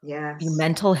 your Yes.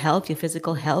 mental health, your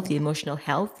physical health, Mhm. your emotional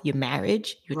health, your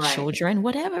marriage, your Right. children,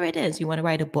 whatever it is, you want to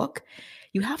write a book,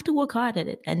 you have to work hard at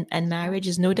it. And That's right. marriage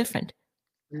is no different.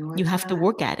 No, You it's have to not.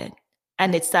 work at it.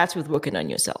 And it starts with working on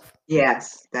yourself.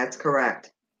 Yes, that's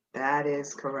correct. That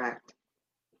is correct.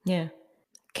 Yeah.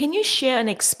 Can you share an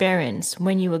experience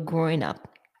when you were growing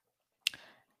up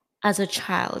as a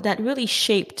child that really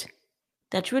shaped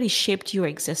your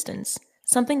existence?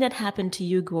 Something that happened to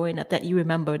you growing up that you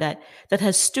remember that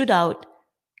has stood out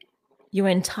your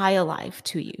entire life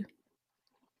to you,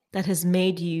 that has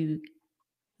made you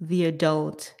the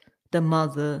adult, the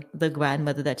mother, the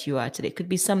grandmother that you are today. It could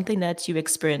be something that you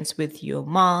experienced with your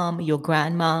mom, your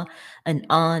grandma, an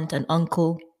aunt, an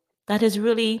uncle that has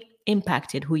really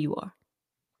impacted who you are.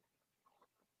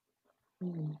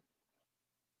 Mm.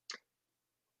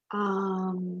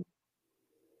 Um,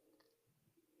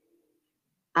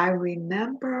 I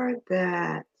remember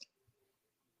that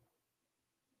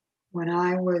when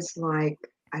I was like,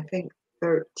 I think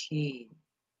 13,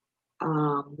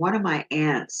 one of my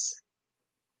aunts,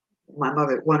 one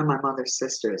of my mother's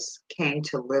sisters, came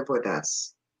to live with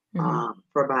us Hmm.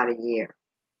 for about a year.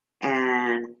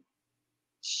 And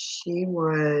she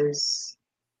was,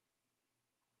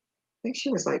 I think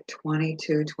she was like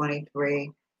 22,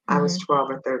 23. I was Hmm. 12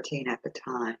 or 13 at the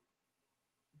time.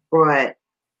 But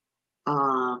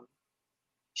um,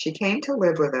 she came to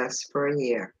live with us for a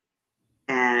year.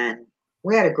 And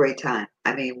we had a great time.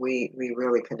 I mean, we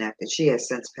really connected. She has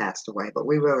since passed away, but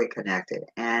we really connected.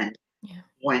 And Yeah.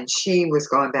 when she was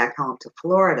going back home to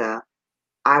Florida,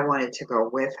 I wanted to go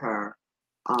with her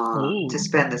to Oh.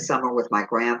 spend the summer with my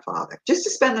grandfather, just to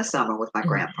spend the summer with my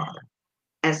grandfather.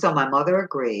 And so my mother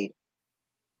agreed,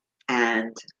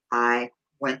 and I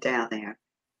went down there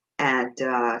and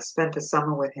spent the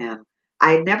summer with him.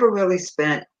 I had never really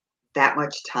spent that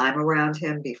much time around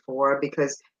him before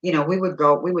because, you know, we would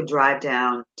drive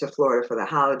down to Florida for the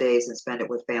holidays and spend it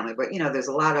with family. But, you know, there's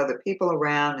a lot of other people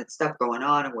around and stuff going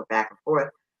on, and we're back and forth.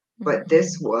 But Hmm.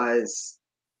 this was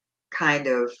kind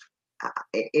of,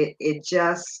 it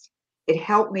just, it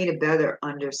helped me to better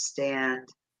understand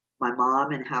my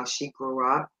mom and how she grew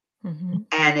up. Hmm.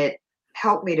 And it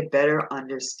helped me to better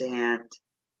understand,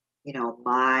 you know,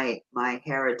 my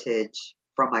heritage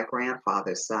from my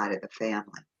grandfather's side of the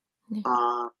family. Yeah.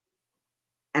 Um,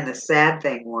 and the sad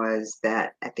thing was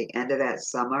that at the end of that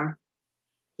summer,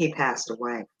 he passed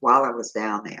away while I was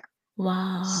down there.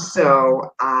 Wow.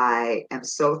 So I am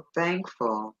so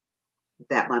thankful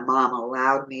that my mom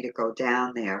allowed me to go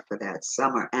down there for that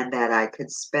summer and that I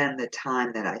could spend the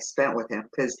time that I spent with him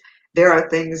because there are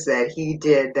things that he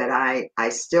did that I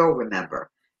still remember.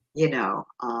 You know,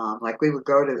 like we would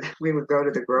go to we would go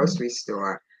to the grocery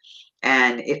store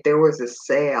And if there was a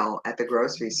sale at the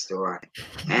grocery store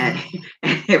and,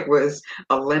 and it was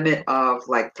a limit of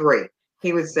like 3,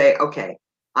 he would say, okay,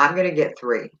 I'm going to get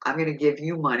 3. I'm going to give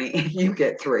you money and you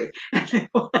get 3. And they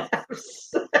will have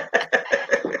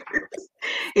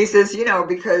he says,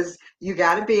 because you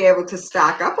got to be able to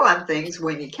stock up on things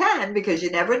when you can, because you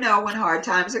never know when hard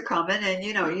times are coming, and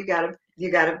you got to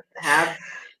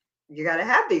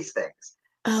have these things.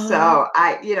 Oh, So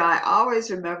I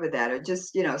always remember that, or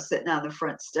just sitting on the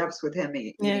front steps with him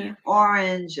eating yeah. an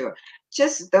orange, or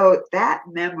just though that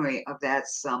memory of that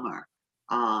summer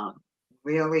um,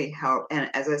 really helped. And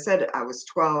as I said, I was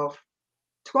 12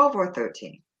 or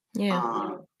 13.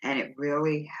 Yeah. And it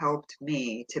really helped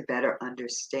me to better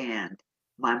understand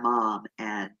my mom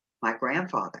and my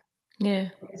grandfather. Yeah.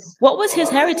 What was his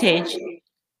heritage?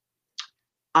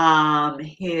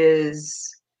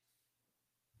 His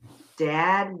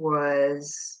dad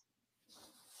was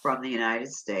from the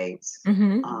United States,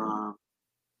 Mm-hmm.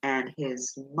 and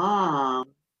his mom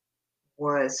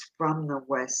was from the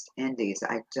West Indies.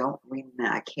 I don't remember.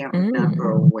 I can't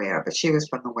remember Mm. where, but she was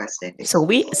from the West So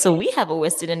Indies. we have a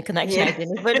West Indian connection. I Yeah,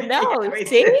 didn't even yeah, know. we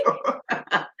See? do.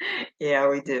 Yeah,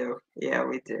 we do. Yeah,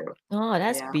 we do. Oh,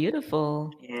 that's Yeah,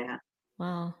 beautiful. yeah,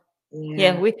 Wow.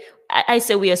 Yeah, yeah. I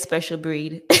say we're a special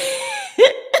breed.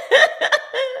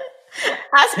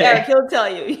 Ask Eric, he'll tell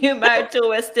you. You married to a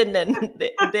West Indian.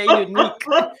 They're unique.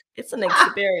 It's an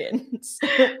experience.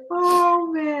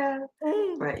 Oh man.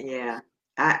 Mm. But yeah,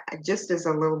 just as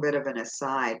a little bit of an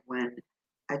aside, when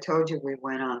I told you we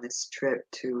went on this trip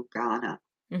to Ghana,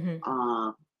 Mhm.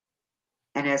 um,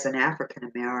 and as an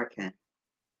African American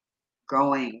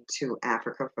going to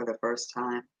Africa for the first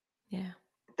time, Yeah.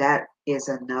 that is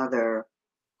another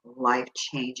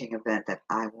life-changing event that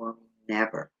I will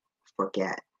never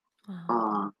forget. Wow.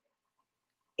 Um,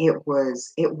 it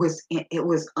was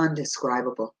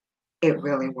undescribable. It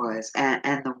really Wow. was.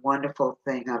 And the wonderful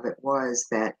thing of it was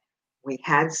that we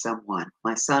had someone,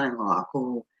 my son-in-law,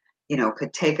 who,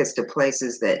 could take us to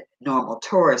places that normal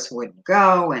tourists wouldn't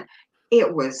go. And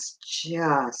it was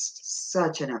just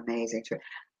such an amazing trip.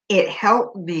 It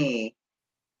helped me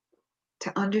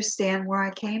to understand where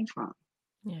I came from,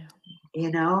 Yeah.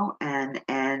 and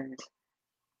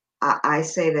I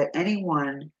say that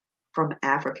anyone from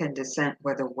African descent,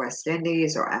 whether West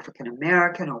Indies or African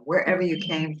American or wherever Yeah. you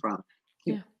came from, if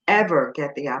you Yeah. ever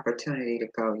get the opportunity to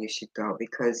go, you should go,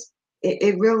 because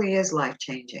it really is life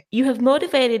changing. You have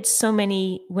motivated so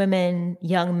many women,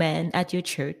 young men at your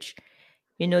church.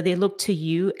 They look to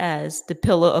you as the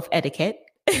pillar of etiquette.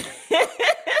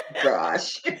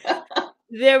 Gosh.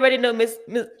 They already know Miss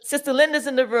Sister Linda's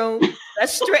in the room.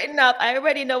 Let's straighten up. I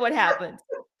already know what happened.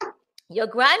 Your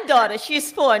granddaughter,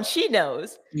 she's 4 and she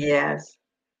knows. Yes.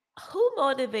 Who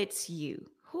motivates you?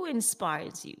 Who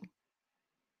inspires you?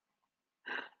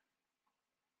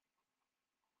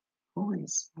 Who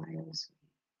inspires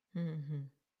me? Hmm.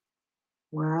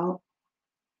 Well,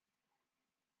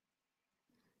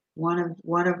 one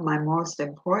of my most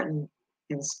important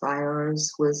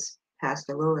inspirers was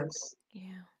Pastor Lewis.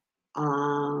 Yeah.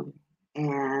 Um,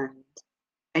 and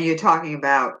and you're talking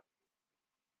about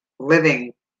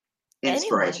living Anyone?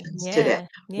 inspirations today. Yeah.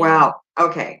 Yeah. Well,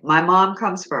 okay, my mom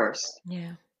comes first.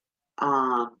 Yeah.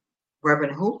 Um,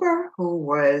 Reverend Hooper, who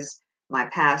was my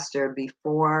pastor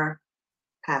before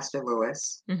Pastor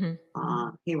Lewis, Hmm.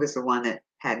 he was the one that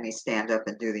had me stand up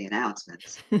and do the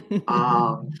announcements.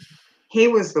 Um, he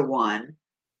was the one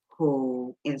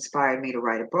who inspired me to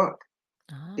write a book,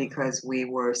 Ah, because we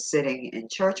were sitting in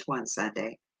church one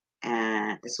Sunday,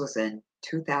 and this was in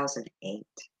 2008.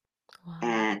 wow.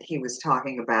 And he was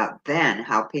talking about then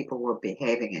how people were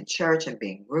behaving in church and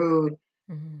being rude.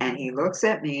 Hmm. And he looks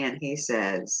at me and he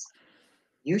says,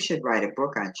 "You should write a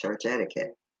book on church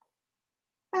etiquette."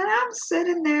 And I'm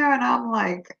sitting there and I'm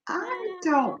like, I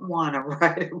don't want to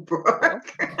write a book.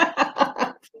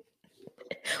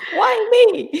 Why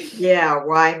me? Yeah,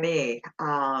 why me?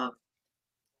 And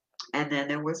then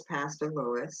there was Pastor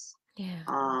Lewis. Yeah.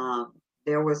 Um,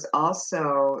 there was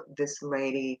also this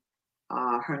lady,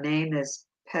 her name is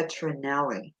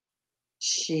Petronelli.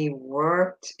 She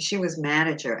was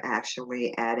manager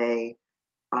actually at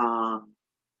um,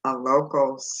 a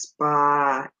local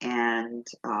spa and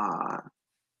uh,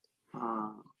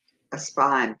 a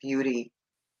spa and beauty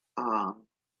um,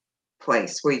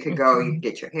 place where you could go, you could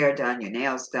get your hair done, your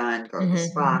nails done, go to the Hmm.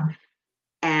 spa.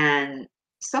 And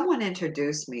someone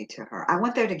introduced me to her. I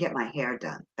went there to get my hair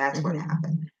done. That's what Hmm.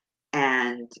 happened.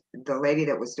 And the lady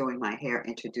that was doing my hair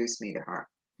introduced me to her.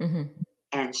 Hmm.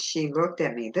 And she looked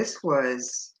at me. This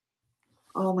was,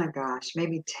 oh my gosh,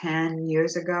 maybe 10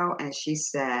 years ago. And she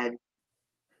said,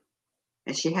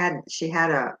 and she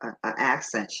had a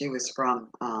accent. She was from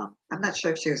I'm not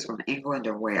sure if she was from England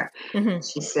or where. Hmm.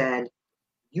 She said,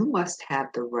 "You must have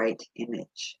the right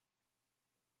image,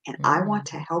 and I want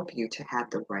Mm. to help you to have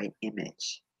the right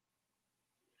image."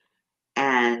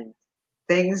 And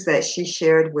things that she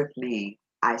shared with me,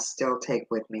 I still take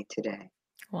with me today.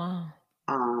 Wow.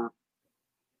 Um,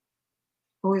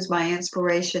 who is my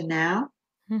inspiration now?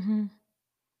 Hmm.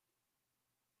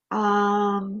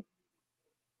 Um,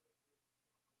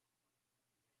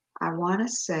 I want to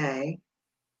say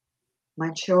my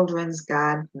children's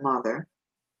godmother,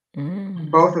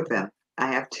 both Mm. of them. I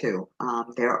have two.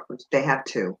 They have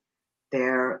two.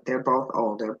 They're both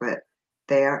older, but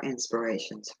they are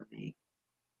inspirations for me.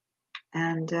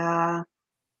 And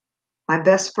my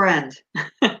best friend,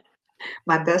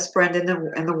 my best friend in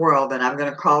the world, and I'm going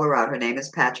to call her out. Her name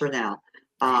is Patronelle.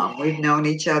 We've known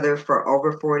each other for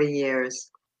over 40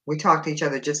 years. We talk to each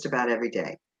other just about every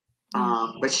day. Yeah.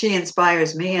 But she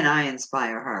inspires me, and I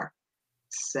inspire her.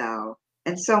 So,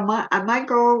 and so my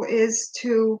goal is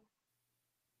to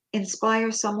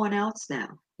inspire someone else now.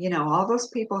 You know, all those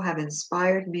people have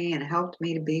inspired me and helped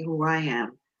me to be who I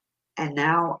am. And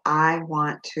now I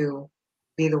want to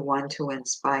be the one to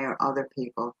inspire other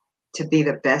people to be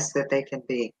the best that they can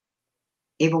be,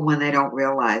 even when they don't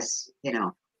realize,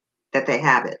 that they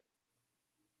have it.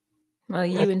 Well,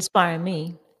 you inspire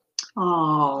me.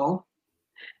 Oh,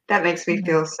 that makes me Yeah.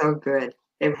 feel so good.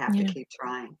 They have to Yeah. keep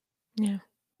trying. Yeah.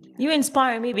 Yeah. You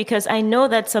inspire me because I know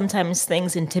that sometimes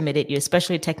things intimidate you,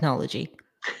 especially technology.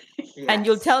 And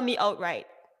you'll Yes. tell me outright,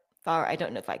 Farah, I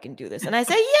don't know if I can do this. And I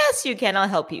say, yes, you can. I'll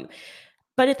help you.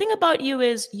 But the thing about you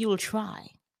is you'll try.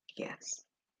 Yes.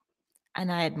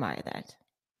 And I admire that.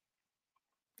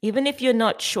 Even if you're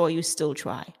not sure, you still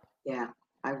try. Yeah,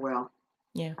 I will.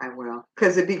 Yeah. I will.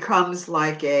 Because it becomes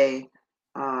like a,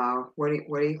 what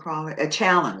do you call it? A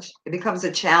challenge. It becomes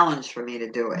a challenge for me to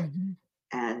do it. Hmm.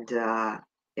 And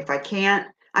if I can't,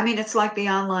 I mean, it's like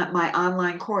my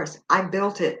online course. I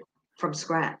built it from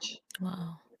scratch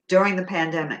Wow. during the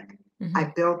pandemic. Hmm. I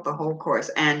built the whole course,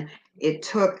 and it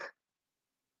took,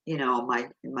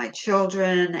 my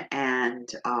children and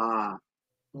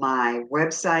my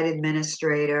website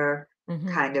administrator Hmm.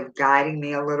 kind of guiding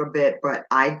me a little bit, but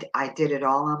I did it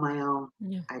all on my own.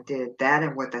 Yeah. I did that,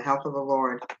 and with the help of the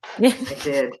Lord, Yeah. I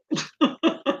did.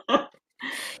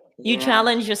 You Yeah,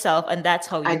 challenge yourself, and that's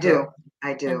how I you do. grow.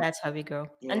 I And do. that's how we grow.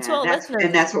 And to Yeah, our and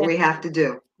listeners, that's what yeah, we have to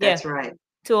do. yeah, That's right.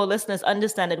 to our listeners,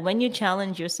 understand that when you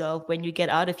challenge yourself, when you get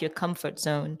out of your comfort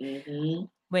zone, Mhm.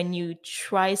 when you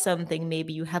try something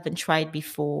maybe you haven't tried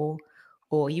before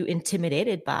or you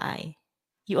intimidated by,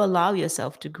 you allow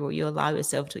yourself to grow, you allow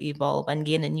yourself to evolve and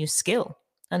gain a new skill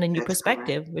and a new That's correct.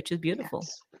 perspective, which is beautiful.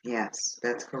 Yes. Yes,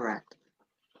 that's correct.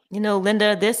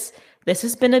 Linda, this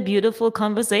has been a beautiful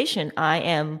conversation. I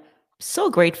am so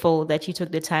grateful that you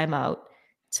took the time out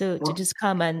to Well, just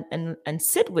come and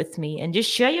sit with me and just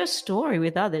share your story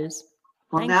with others.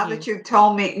 well, Thank now you. that you've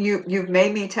told me, you've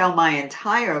made me tell my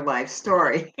entire life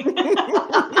story.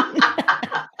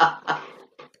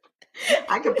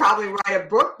 I could probably write a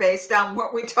book based on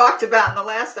what we talked about in the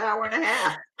last hour and a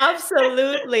half.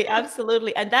 Absolutely,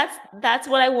 absolutely. And that's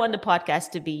what I want the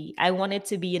podcast to be. I want it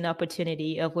to be an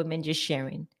opportunity of women Yeah. just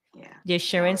Oh,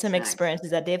 sharing it's some nice. experiences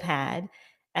that they've had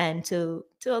and to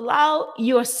allow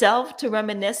yourself to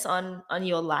reminisce on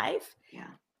your life, Yeah.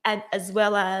 and as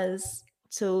well as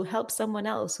to help someone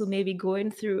else who may be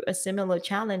going through a similar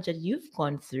challenge that you've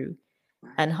gone through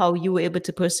Right. and how you were able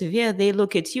to persevere. They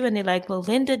look at you and they're like, well,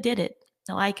 Linda did it.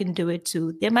 Now I can do it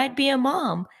too. There might be a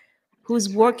mom who's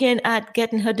That's right. working at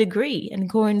getting her degree and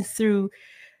going through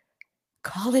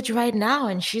college right now,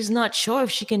 and she's not sure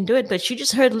if she can do it, but she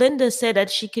just heard Linda say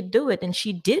that she could do it, and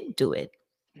she did do it.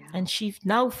 Yeah. And she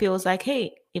now feels like,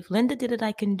 hey, if Linda did it,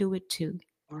 I can do it too.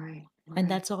 Right. And Right.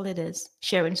 that's all it is,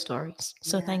 sharing stories.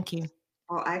 So Yes. thank you.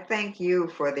 Well, I thank you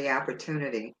for the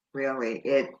opportunity. Really,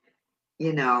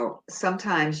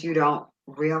 sometimes you don't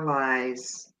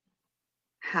realize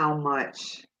how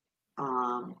much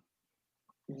um,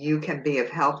 you can be of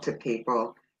help to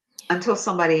people until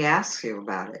somebody asks you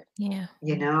about it. Yeah.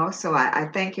 So I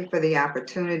thank you for the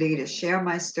opportunity to share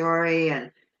my story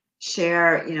and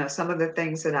share, some of the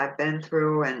things that I've been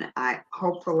through. And I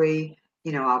hopefully,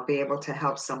 I'll be able to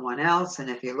help someone else. And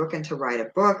if you're looking to write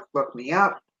a book, look me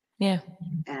up. Yeah.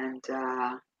 And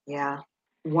yeah,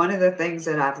 one of the things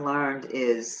that I've learned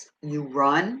is you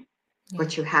run, Yeah.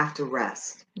 but you have to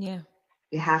rest. Yeah.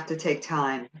 You have to take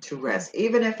time to Yeah. rest,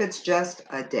 even if it's just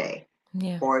a day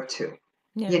Yeah. or two.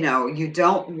 Yeah. You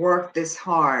don't work this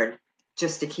hard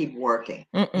just to keep working.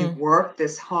 You Mm-mm. work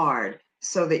this hard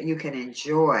so that you can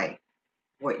enjoy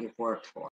what you've worked for.